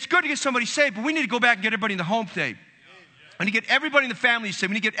 It's good to get somebody saved, but we need to go back and get everybody in the home saved. We need to get everybody in the family saved.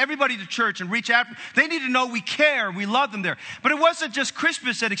 We need to get everybody to church and reach out. They need to know we care, we love them there. But it wasn't just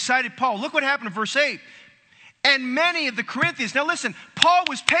Crispus that excited Paul. Look what happened in verse 8. And many of the Corinthians. Now listen, Paul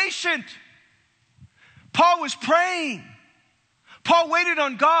was patient. Paul was praying. Paul waited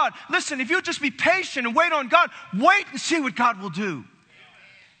on God. Listen, if you just be patient and wait on God, wait and see what God will do.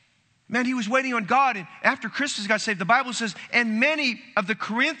 Man, he was waiting on God. And after Crispus got saved, the Bible says, and many of the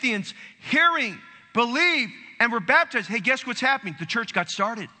Corinthians hearing, believed, and were baptized. Hey, guess what's happening? The church got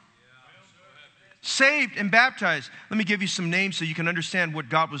started. Saved and baptized. Let me give you some names so you can understand what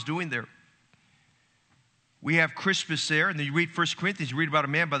God was doing there. We have Crispus there, and then you read 1 Corinthians, you read about a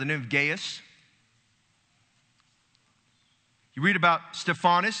man by the name of Gaius. You read about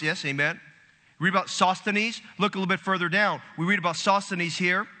Stephanus, yes, amen. You read about Sosthenes. Look a little bit further down. We read about Sosthenes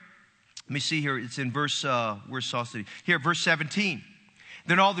here. Let me see here. It's in verse, where's Sosthenes? Here, verse 17.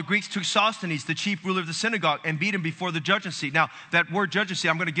 Then all the Greeks took Sosthenes, the chief ruler of the synagogue, and beat him before the judgment seat. Now, that word judgment seat,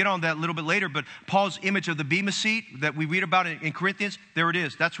 I'm going to get on that a little bit later, but Paul's image of the bema seat that we read about in Corinthians, there it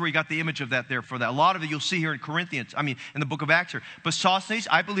is. That's where he got the image of that there for that. A lot of it you'll see here in Corinthians, in the book of Acts here. But Sosthenes,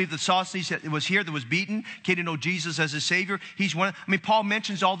 I believe that Sosthenes was here that was beaten, came to know Jesus as his Savior. He's one. Paul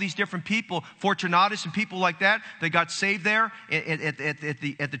mentions all these different people, Fortunatus and people like that got saved there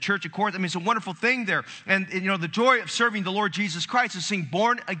at the church of Corinth. It's a wonderful thing there. And the joy of serving the Lord Jesus Christ is seeing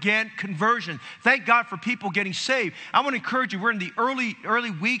born again conversion. Thank God for people getting saved. I want to encourage you. We're in the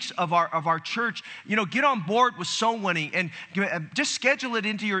early weeks of our church. Get on board with soul winning and just schedule it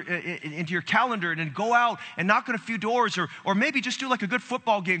into your calendar and then go out and knock on a few doors or maybe just do like a good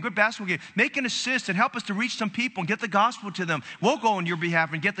football game, good basketball game. Make an assist and help us to reach some people and get the gospel to them. We'll go on your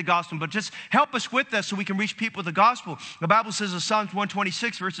behalf and get the gospel, but just help us with that so we can reach people with the gospel. The Bible says in Psalms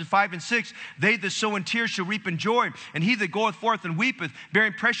 126 verses 5 and 6, they that sow in tears shall reap in joy, and he that goeth forth and weepeth,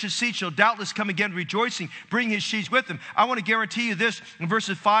 bearing precious seed, shall doubtless come again rejoicing, bring his sheaves with him. I want to guarantee you this, in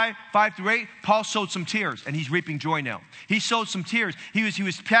verses 5 through 8, Paul sowed some tears, and he's reaping joy now. He sowed some tears. He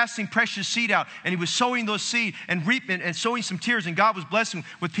was passing precious seed out, and he was sowing those seed and reaping and sowing some tears, and God was blessing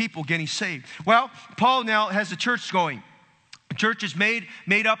with people getting saved. Well, Paul now has the church going. A church is made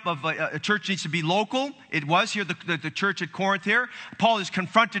up of, a church needs to be local. It was here, the church at Corinth here. Paul has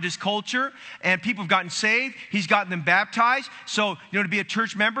confronted his culture, and people have gotten saved. He's gotten them baptized. So, to be a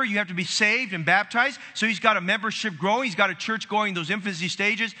church member, you have to be saved and baptized. So he's got a membership growing. He's got a church going, those infancy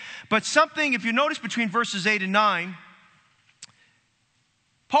stages. But something, if you notice between verses 8 and 9,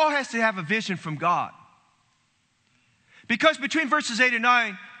 Paul has to have a vision from God. Because between verses 8 and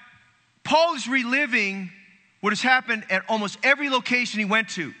 9, Paul is reliving what has happened at almost every location he went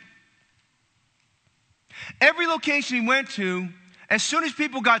to. Every location he went to, as soon as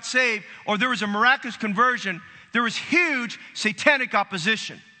people got saved or there was a miraculous conversion, there was huge satanic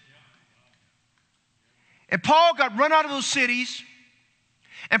opposition. And Paul got run out of those cities.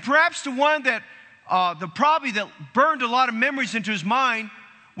 And perhaps the one that that burned a lot of memories into his mind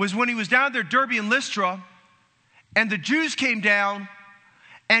was when he was down there, Derbe and Lystra, and the Jews came down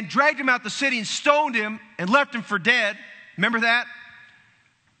and dragged him out the city and stoned him and left him for dead. Remember that?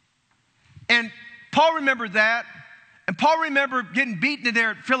 And Paul remembered that. And Paul remembered getting beaten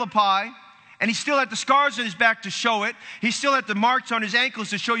there at Philippi. And he still had the scars on his back to show it. He still had the marks on his ankles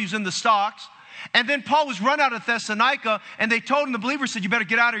to show he was in the stocks. And then Paul was run out of Thessalonica, and they told him, the believers said, you better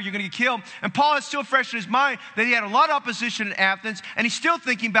get out of here, you're going to get killed. And Paul is still fresh in his mind that he had a lot of opposition in Athens, and he's still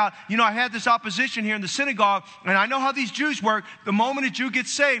thinking about, I had this opposition here in the synagogue, and I know how these Jews work. The moment a Jew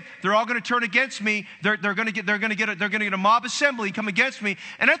gets saved, they're all going to turn against me. They're going to get a mob assembly and come against me.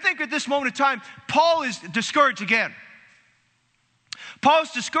 And I think at this moment in time, Paul is discouraged again.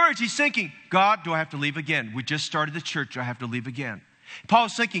 Paul's discouraged. He's thinking, God, do I have to leave again? We just started the church. Do I have to leave again?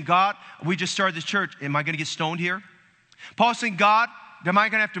 Paul's thinking, God, we just started this church. Am I going to get stoned here? Paul's thinking, God, am I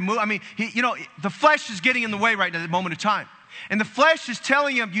going to have to move? I mean, the flesh is getting in the way right now at that moment of time. And the flesh is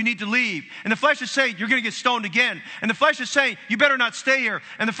telling him, you need to leave. And the flesh is saying, you're going to get stoned again. And the flesh is saying, you better not stay here.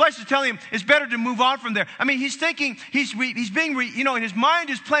 And the flesh is telling him, it's better to move on from there. I mean, he's thinking, he's being, his mind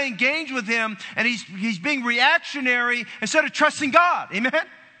is playing games with him. And he's being reactionary instead of trusting God. Amen?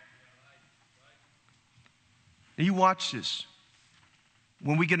 And you watch this.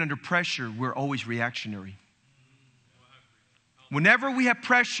 When we get under pressure, we're always reactionary. Whenever we have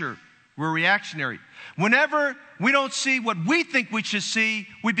pressure, we're reactionary. Whenever we don't see what we think we should see,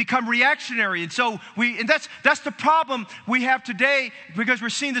 we become reactionary. And so that's the problem we have today, because we're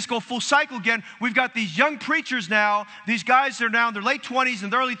seeing this go full cycle again. We've got these young preachers now, these guys that are now in their late 20s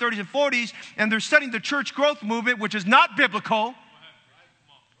and their early 30s and 40s, and they're studying the church growth movement, which is not biblical.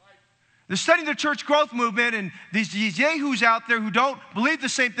 They're studying the church growth movement, and these yahoos out there who don't believe the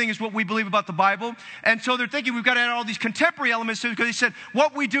same thing as what we believe about the Bible. And so they're thinking we've got to add all these contemporary elements to it, because they said,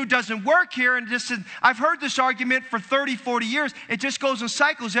 what we do doesn't work here. And just said, I've heard this argument for 30, 40 years. It just goes in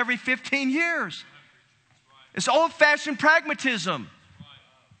cycles every 15 years. It's old-fashioned pragmatism.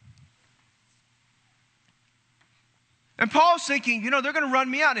 And Paul's thinking, they're going to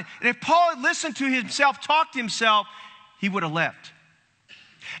run me out. And if Paul had listened to himself, talk to himself, he would have left.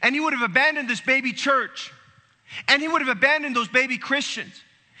 And he would have abandoned this baby church. And he would have abandoned those baby Christians.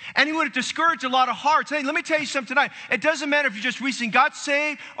 And he would have discouraged a lot of hearts. Hey, let me tell you something tonight. It doesn't matter if you just recently got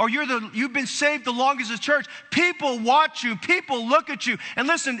saved or you've been saved the longest as a church. People watch you. People look at you. And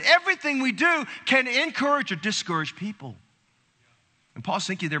listen, everything we do can encourage or discourage people. And Paul's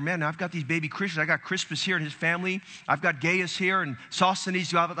thinking there, man, I've got these baby Christians. I got Crispus here and his family. I've got Gaius here, and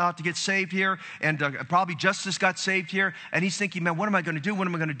Sosthenes out to get saved here. And probably Justus got saved here. And he's thinking, man, what am I going to do? What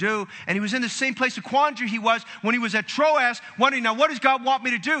am I going to do? And he was in the same place of quandary he was when he was at Troas, wondering, now what does God want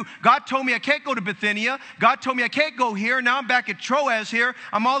me to do? God told me I can't go to Bithynia. God told me I can't go here. Now I'm back at Troas here.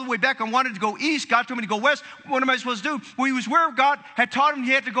 I'm all the way back. I wanted to go east. God told me to go west. What am I supposed to do? Well, he was where God had taught him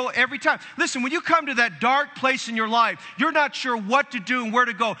he had to go every time. Listen, when you come to that dark place in your life, you're not sure what to do and where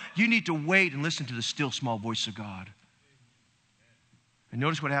to go. You need to wait and listen to the still small voice of God. And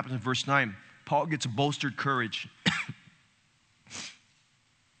notice what happens in verse 9. Paul gets a bolstered courage.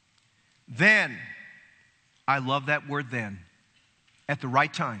 Then, I love that word then, at the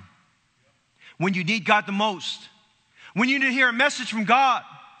right time. When you need God the most. When you need to hear a message from God.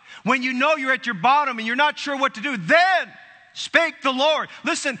 When you know you're at your bottom and you're not sure what to do. Then spake the Lord.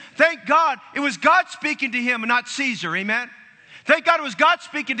 Listen, thank God it was God speaking to him and not Caesar. Amen. Thank God it was God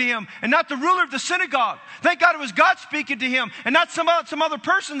speaking to him and not the ruler of the synagogue. Thank God it was God speaking to him and not some other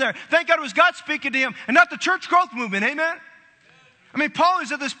person there. Thank God it was God speaking to him and not the church growth movement. Amen? I mean, Paul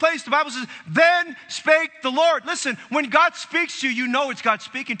is at this place, the Bible says, then spake the Lord. Listen, when God speaks to you, you know it's God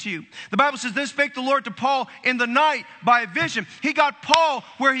speaking to you. The Bible says, then spake the Lord to Paul in the night by a vision. He got Paul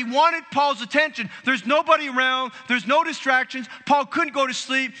where he wanted Paul's attention. There's nobody around. There's no distractions. Paul couldn't go to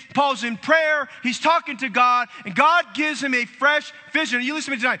sleep. Paul's in prayer. He's talking to God, and God gives him a fresh vision. You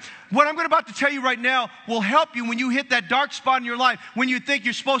listen to me tonight. What I'm about to tell you right now will help you when you hit that dark spot in your life, when you think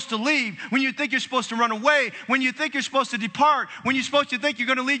you're supposed to leave, when you think you're supposed to run away, when you think you're supposed to depart, when you're supposed to think you're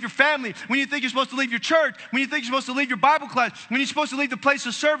going to leave your family, when you think you're supposed to leave your church, when you think you're supposed to leave your Bible class, when you're supposed to leave the place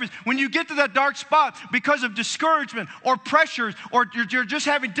of service. When you get to that dark spot because of discouragement or pressures, or you're just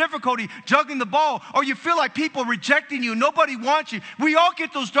having difficulty juggling the ball, or you feel like people are rejecting you, nobody wants you. We all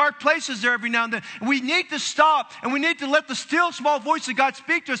get those dark places there every now and then. We need to stop, and we need to let the still small voice of God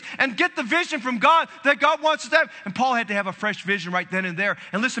speak to us and get the vision from God that God wants us to have. And Paul had to have a fresh vision right then and there.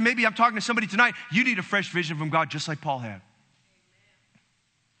 And listen, maybe I'm talking to somebody tonight. You need a fresh vision from God just like Paul had.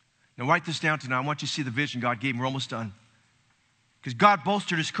 Now write this down tonight. I want you to see the vision God gave him. We're almost done. Because God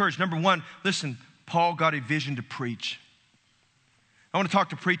bolstered his courage. Number one, listen, Paul got a vision to preach. I want to talk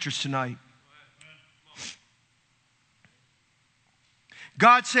to preachers tonight.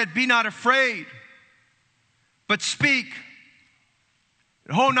 God said, be not afraid, but speak,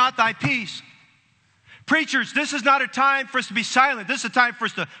 and hold not thy peace. Preachers, this is not a time for us to be silent. This is a time for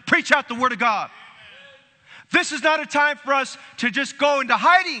us to preach out the word of God. This is not a time for us to just go into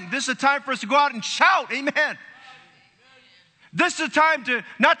hiding. This is a time for us to go out and shout. Amen. This is a time to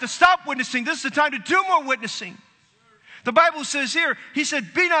not to stop witnessing. This is a time to do more witnessing. The Bible says here, he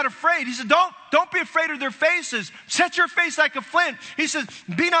said, be not afraid. He said, don't be afraid of their faces. Set your face like a flint. He says,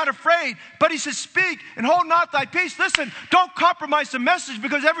 be not afraid. But he says, speak and hold not thy peace. Listen, don't compromise the message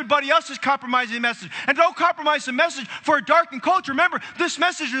because everybody else is compromising the message. And don't compromise the message for a darkened culture. Remember, this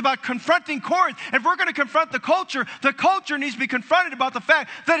message is about confronting Corinth. If we're going to confront the culture needs to be confronted about the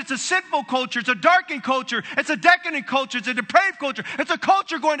fact that it's a sinful culture. It's a darkened culture. It's a decadent culture. It's a depraved culture. It's a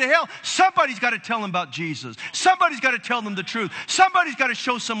culture going to hell. Somebody's got to tell them about Jesus. Somebody's got to tell them the truth. Somebody's got to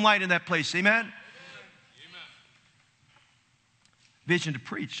show some light in that place. Amen? Amen. Vision to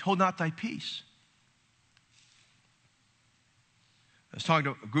preach. Hold not thy peace. I was talking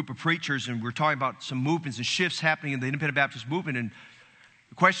to a group of preachers, and we were talking about some movements and shifts happening in the Independent Baptist movement, and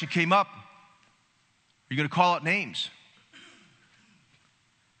the question came up, are you going to call out names?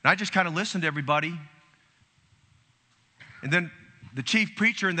 And I just kind of listened to everybody. And then the chief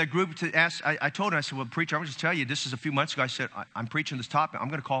preacher in that group asked, I told him, I said, well, preacher, I'm going to just tell you, this is a few months ago. I said, I'm preaching this topic. I'm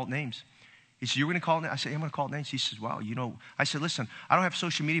going to call it names. He said, you're going to call it names? I said, yeah, I'm going to call it names. He says, wow, you know. I said, listen, I don't have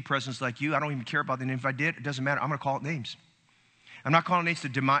social media presence like you. I don't even care about them. If I did, it doesn't matter. I'm going to call it names. I'm not calling names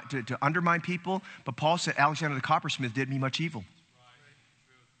to undermine people, but Paul said Alexander the coppersmith did me much evil.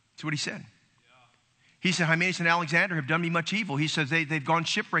 That's what he said. He said, Hymenaeus and Alexander have done me much evil. He says, they've gone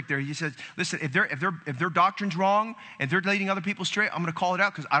shipwrecked there. He says, listen, if their doctrine's wrong and they're leading other people astray, I'm going to call it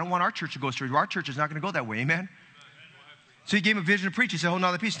out because I don't want our church to go astray. Our church is not going to go that way. Amen? So he gave him a vision to preach. He said, hold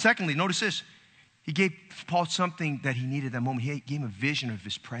on the peace. Secondly, notice this. He gave Paul something that he needed that moment. He gave him a vision of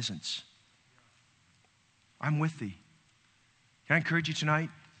his presence. I'm with thee. Can I encourage you tonight?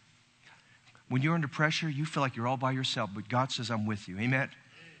 When you're under pressure, you feel like you're all by yourself, but God says, I'm with you. Amen?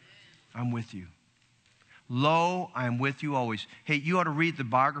 I'm with you. Lo, I am with you always. Hey, you ought to read the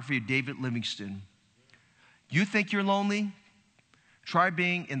biography of David Livingstone. You think you're lonely? Try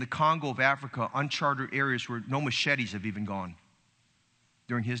being in the Congo of Africa, uncharted areas where no machetes have even gone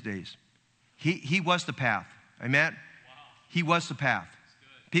during his days. He was the path. Amen? Wow. He was the path.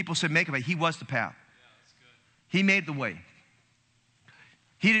 People said, make of it. He was the path. Yeah, he made the way.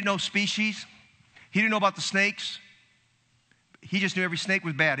 He didn't know species. He didn't know about the snakes. He just knew every snake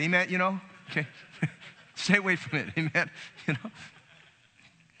was bad. Amen? You know? Okay. Stay away from it. Amen? You know?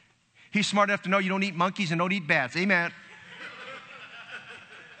 He's smart enough to know you don't eat monkeys and don't eat bats. Amen?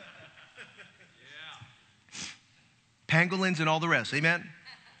 Yeah. Pangolins and all the rest. Amen?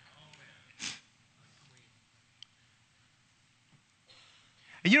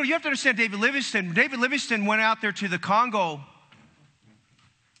 And you know, you have to understand David Livingstone. When David Livingstone went out there to the Congo,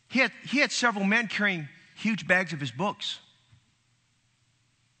 he had several men carrying huge bags of his books.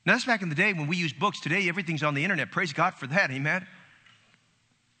 Now, that's back in the day when we used books. Today, everything's on the internet. Praise God for that. Amen.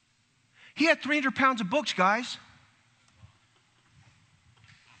 He had 300 pounds of books, guys.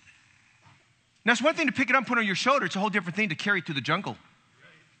 Now, it's one thing to pick it up and put it on your shoulder. It's a whole different thing to carry it through the jungle.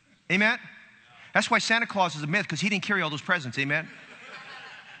 Amen. That's why Santa Claus is a myth, because he didn't carry all those presents. Amen.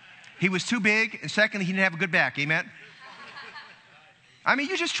 He was too big, and secondly, he didn't have a good back. Amen. I mean,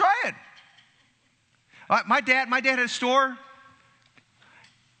 you just try it. My dad had a store.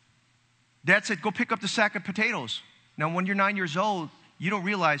 Dad said, go pick up the sack of potatoes. Now, when you're 9 years old, you don't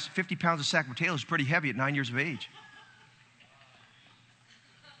realize 50 pounds of sack of potatoes is pretty heavy at 9 years of age.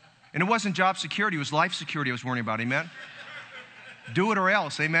 And it wasn't job security, it was life security I was worrying about, amen? Do it or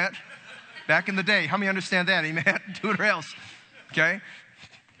else, amen? Back in the day, how many understand that, amen? Do it or else, okay?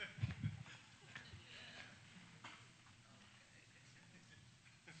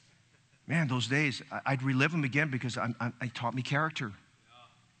 Man, those days, I'd relive them again because it taught me character.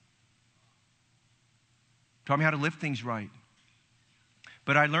 Taught me how to lift things right.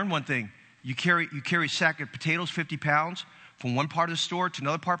 But I learned one thing. You carry a sack of potatoes, 50 pounds, from one part of the store to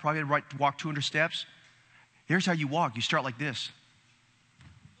another part, probably had to walk 200 steps. Here's how you walk. You start like this.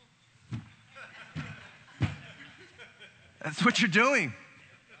 That's what you're doing.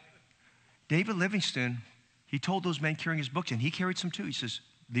 David Livingstone, he told those men carrying his books, and he carried some too. He says,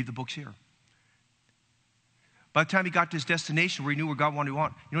 leave the books here. By the time he got to his destination where he knew where God wanted to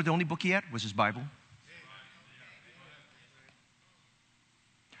want, you know what the only book he had was his Bible.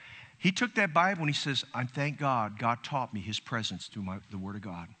 He took that Bible and he says, I thank God, God taught me his presence through the Word of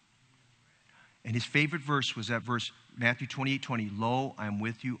God. And his favorite verse was that verse, Matthew 28:20, lo, I am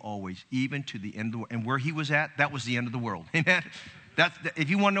with you always, even to the end of the world. And where he was at, that was the end of the world. Amen? If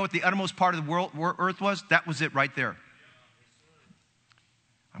you want to know what the uttermost part of the world, earth was, that was it right there.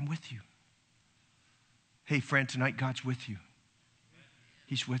 I'm with you. Hey, friend, tonight God's with you.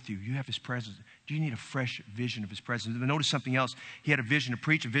 He's with you. You have his presence. Do you need a fresh vision of his presence? But notice something else. He had a vision to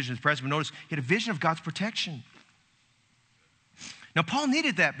preach, a vision of his presence. But notice he had a vision of God's protection. Now, Paul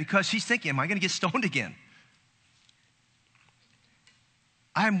needed that because he's thinking, am I going to get stoned again?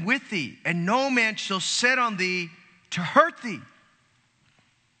 I am with thee, and no man shall set on thee to hurt thee.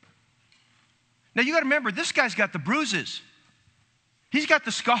 Now, you got to remember, this guy's got the bruises. He's got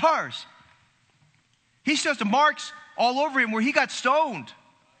the scars. He still has the marks all over him where he got stoned.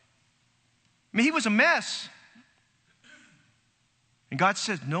 I mean, he was a mess. And God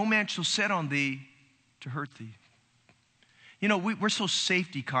says, no man shall set on thee to hurt thee. You know, we're so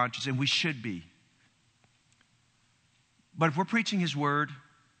safety conscious, and we should be. But if we're preaching his word,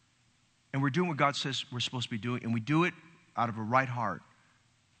 and we're doing what God says we're supposed to be doing, and we do it out of a right heart,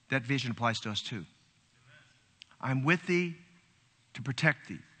 that vision applies to us too. I'm with thee to protect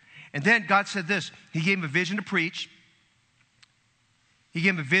thee. And then God said this. He gave him a vision to preach. He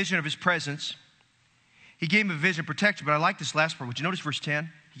gave him a vision of his presence. He gave him a vision of protection. But I like this last part. Would you notice verse 10?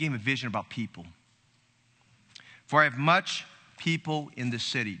 He gave him a vision about people. For I have much people in this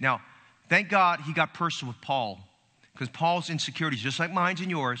city. Now, thank God he got personal with Paul. Because Paul's insecurities, just like mine and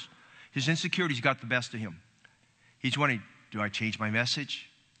yours, his insecurities got the best of him. He's wondering, do I change my message?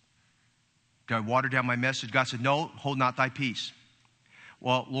 Do I water down my message? God said, no, hold not thy peace.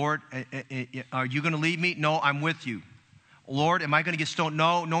 Well, Lord, are you going to leave me? No, I'm with you. Lord, am I going to get stoned?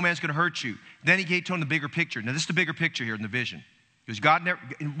 No, no man's going to hurt you. Then he told him the bigger picture. Now, this is the bigger picture here in the vision. Because God never,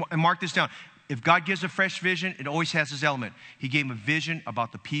 and mark this down. If God gives a fresh vision, it always has his element. He gave him a vision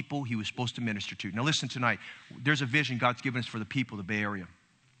about the people he was supposed to minister to. Now, listen tonight. There's a vision God's given us for the people of the Bay Area.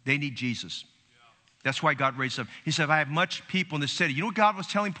 They need Jesus. That's why God raised up. He said, I have much people in this city. You know what God was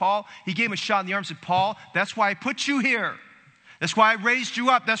telling Paul? He gave him a shot in the arm and said, Paul, that's why I put you here. That's why I raised you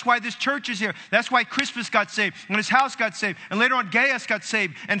up. That's why this church is here. That's why Crispus got saved, and his house got saved, and later on Gaius got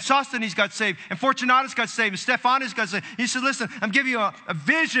saved, and Sosthenes got saved, and Fortunatus got saved, and Stephanus got saved. He said, listen, I'm giving you a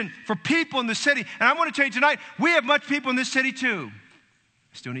vision for people in the city. And I want to tell you tonight, we have much people in this city too.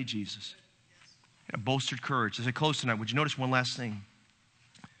 Still need Jesus. And a bolstered courage. As I close tonight, would you notice one last thing?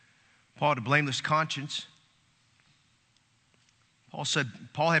 Paul had a blameless conscience. Paul said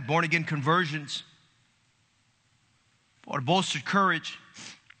Paul had born-again conversions. Paul had bolstered courage.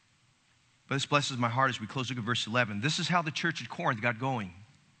 But this blesses my heart as we close. Look at verse 11. This is how the church at Corinth got going.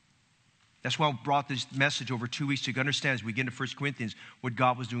 That's why I brought this message over 2 weeks to understand as we get into 1 Corinthians what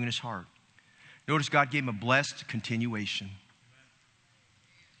God was doing in his heart. Notice God gave him a blessed continuation.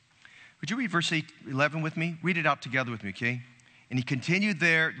 Would you read verse 11 with me? Read it out together with me, okay? And he continued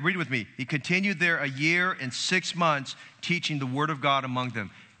there, read it with me. He continued there 1 year and 6 months teaching the word of God among them.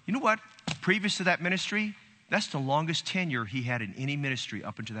 You know what? Previous to that ministry, that's the longest tenure he had in any ministry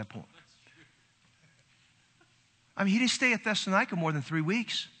up until that point. I mean, he didn't stay at Thessalonica more than 3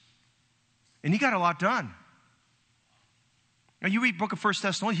 weeks. And he got a lot done. Now, you read the book of 1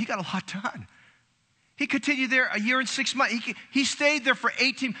 Thessalonians, he got a lot done. He continued there 1 year and 6 months. He stayed there for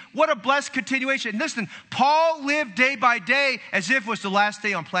 18. What a blessed continuation. And listen, Paul lived day by day as if it was the last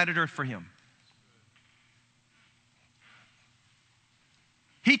day on planet Earth for him.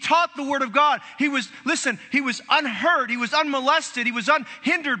 He taught the word of God. He was unhurt. He was unmolested. He was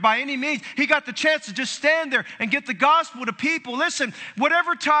unhindered by any means. He got the chance to just stand there and get the gospel to people. Listen,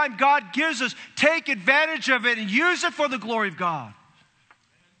 whatever time God gives us, take advantage of it and use it for the glory of God.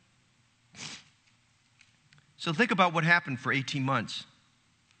 So think about what happened for 18 months.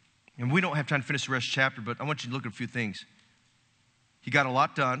 And we don't have time to finish the rest of the chapter, but I want you to look at a few things. He got a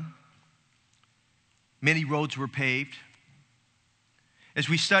lot done. Many roads were paved. As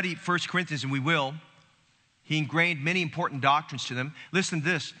we study 1 Corinthians, and we will, he ingrained many important doctrines to them. Listen to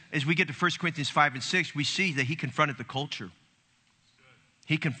this. As we get to 1 Corinthians 5 and 6, we see that he confronted the culture.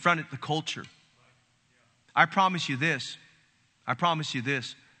 He confronted the culture. I promise you this.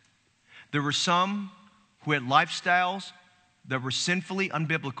 There were some who had lifestyles that were sinfully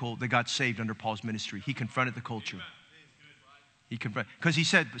unbiblical that got saved under Paul's ministry. He confronted the culture. Because he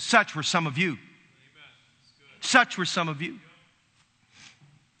said, such were some of you. Such were some of you.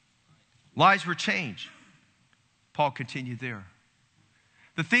 Lives were changed. Paul continued there.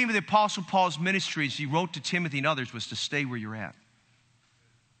 The theme of the Apostle Paul's ministry as he wrote to Timothy and others was to stay where you're at.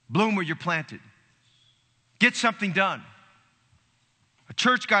 Bloom where you're planted. Get something done. A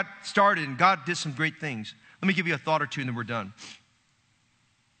church got started and God did some great things. Let me give you a thought or two and then we're done.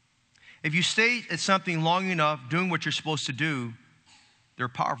 If you stay at something long enough, doing what you're supposed to do, there are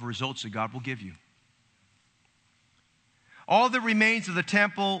powerful results that God will give you. All that remains of the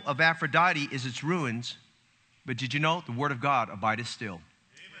temple of Aphrodite is its ruins, but did you know the word of God abideth still? Amen.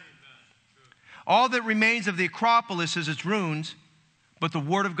 All that remains of the Acropolis is its ruins, but the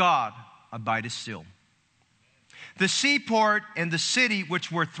word of God abideth still. The seaport and the city,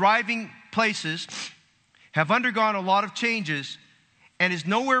 which were thriving places, have undergone a lot of changes and is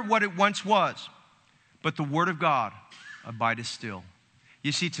nowhere what it once was, but the word of God abideth still.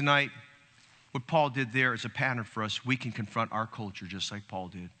 You see tonight, what Paul did there is a pattern for us. We can confront our culture just like Paul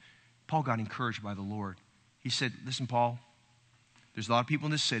did. Paul got encouraged by the Lord. He said, listen, Paul, there's a lot of people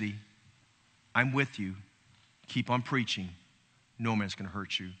in this city. I'm with you. Keep on preaching. No man's going to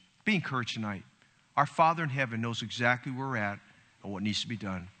hurt you. Be encouraged tonight. Our Father in heaven knows exactly where we're at and what needs to be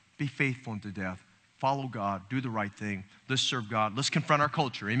done. Be faithful unto death. Follow God. Do the right thing. Let's serve God. Let's confront our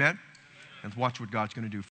culture. Amen? And watch what God's going to do.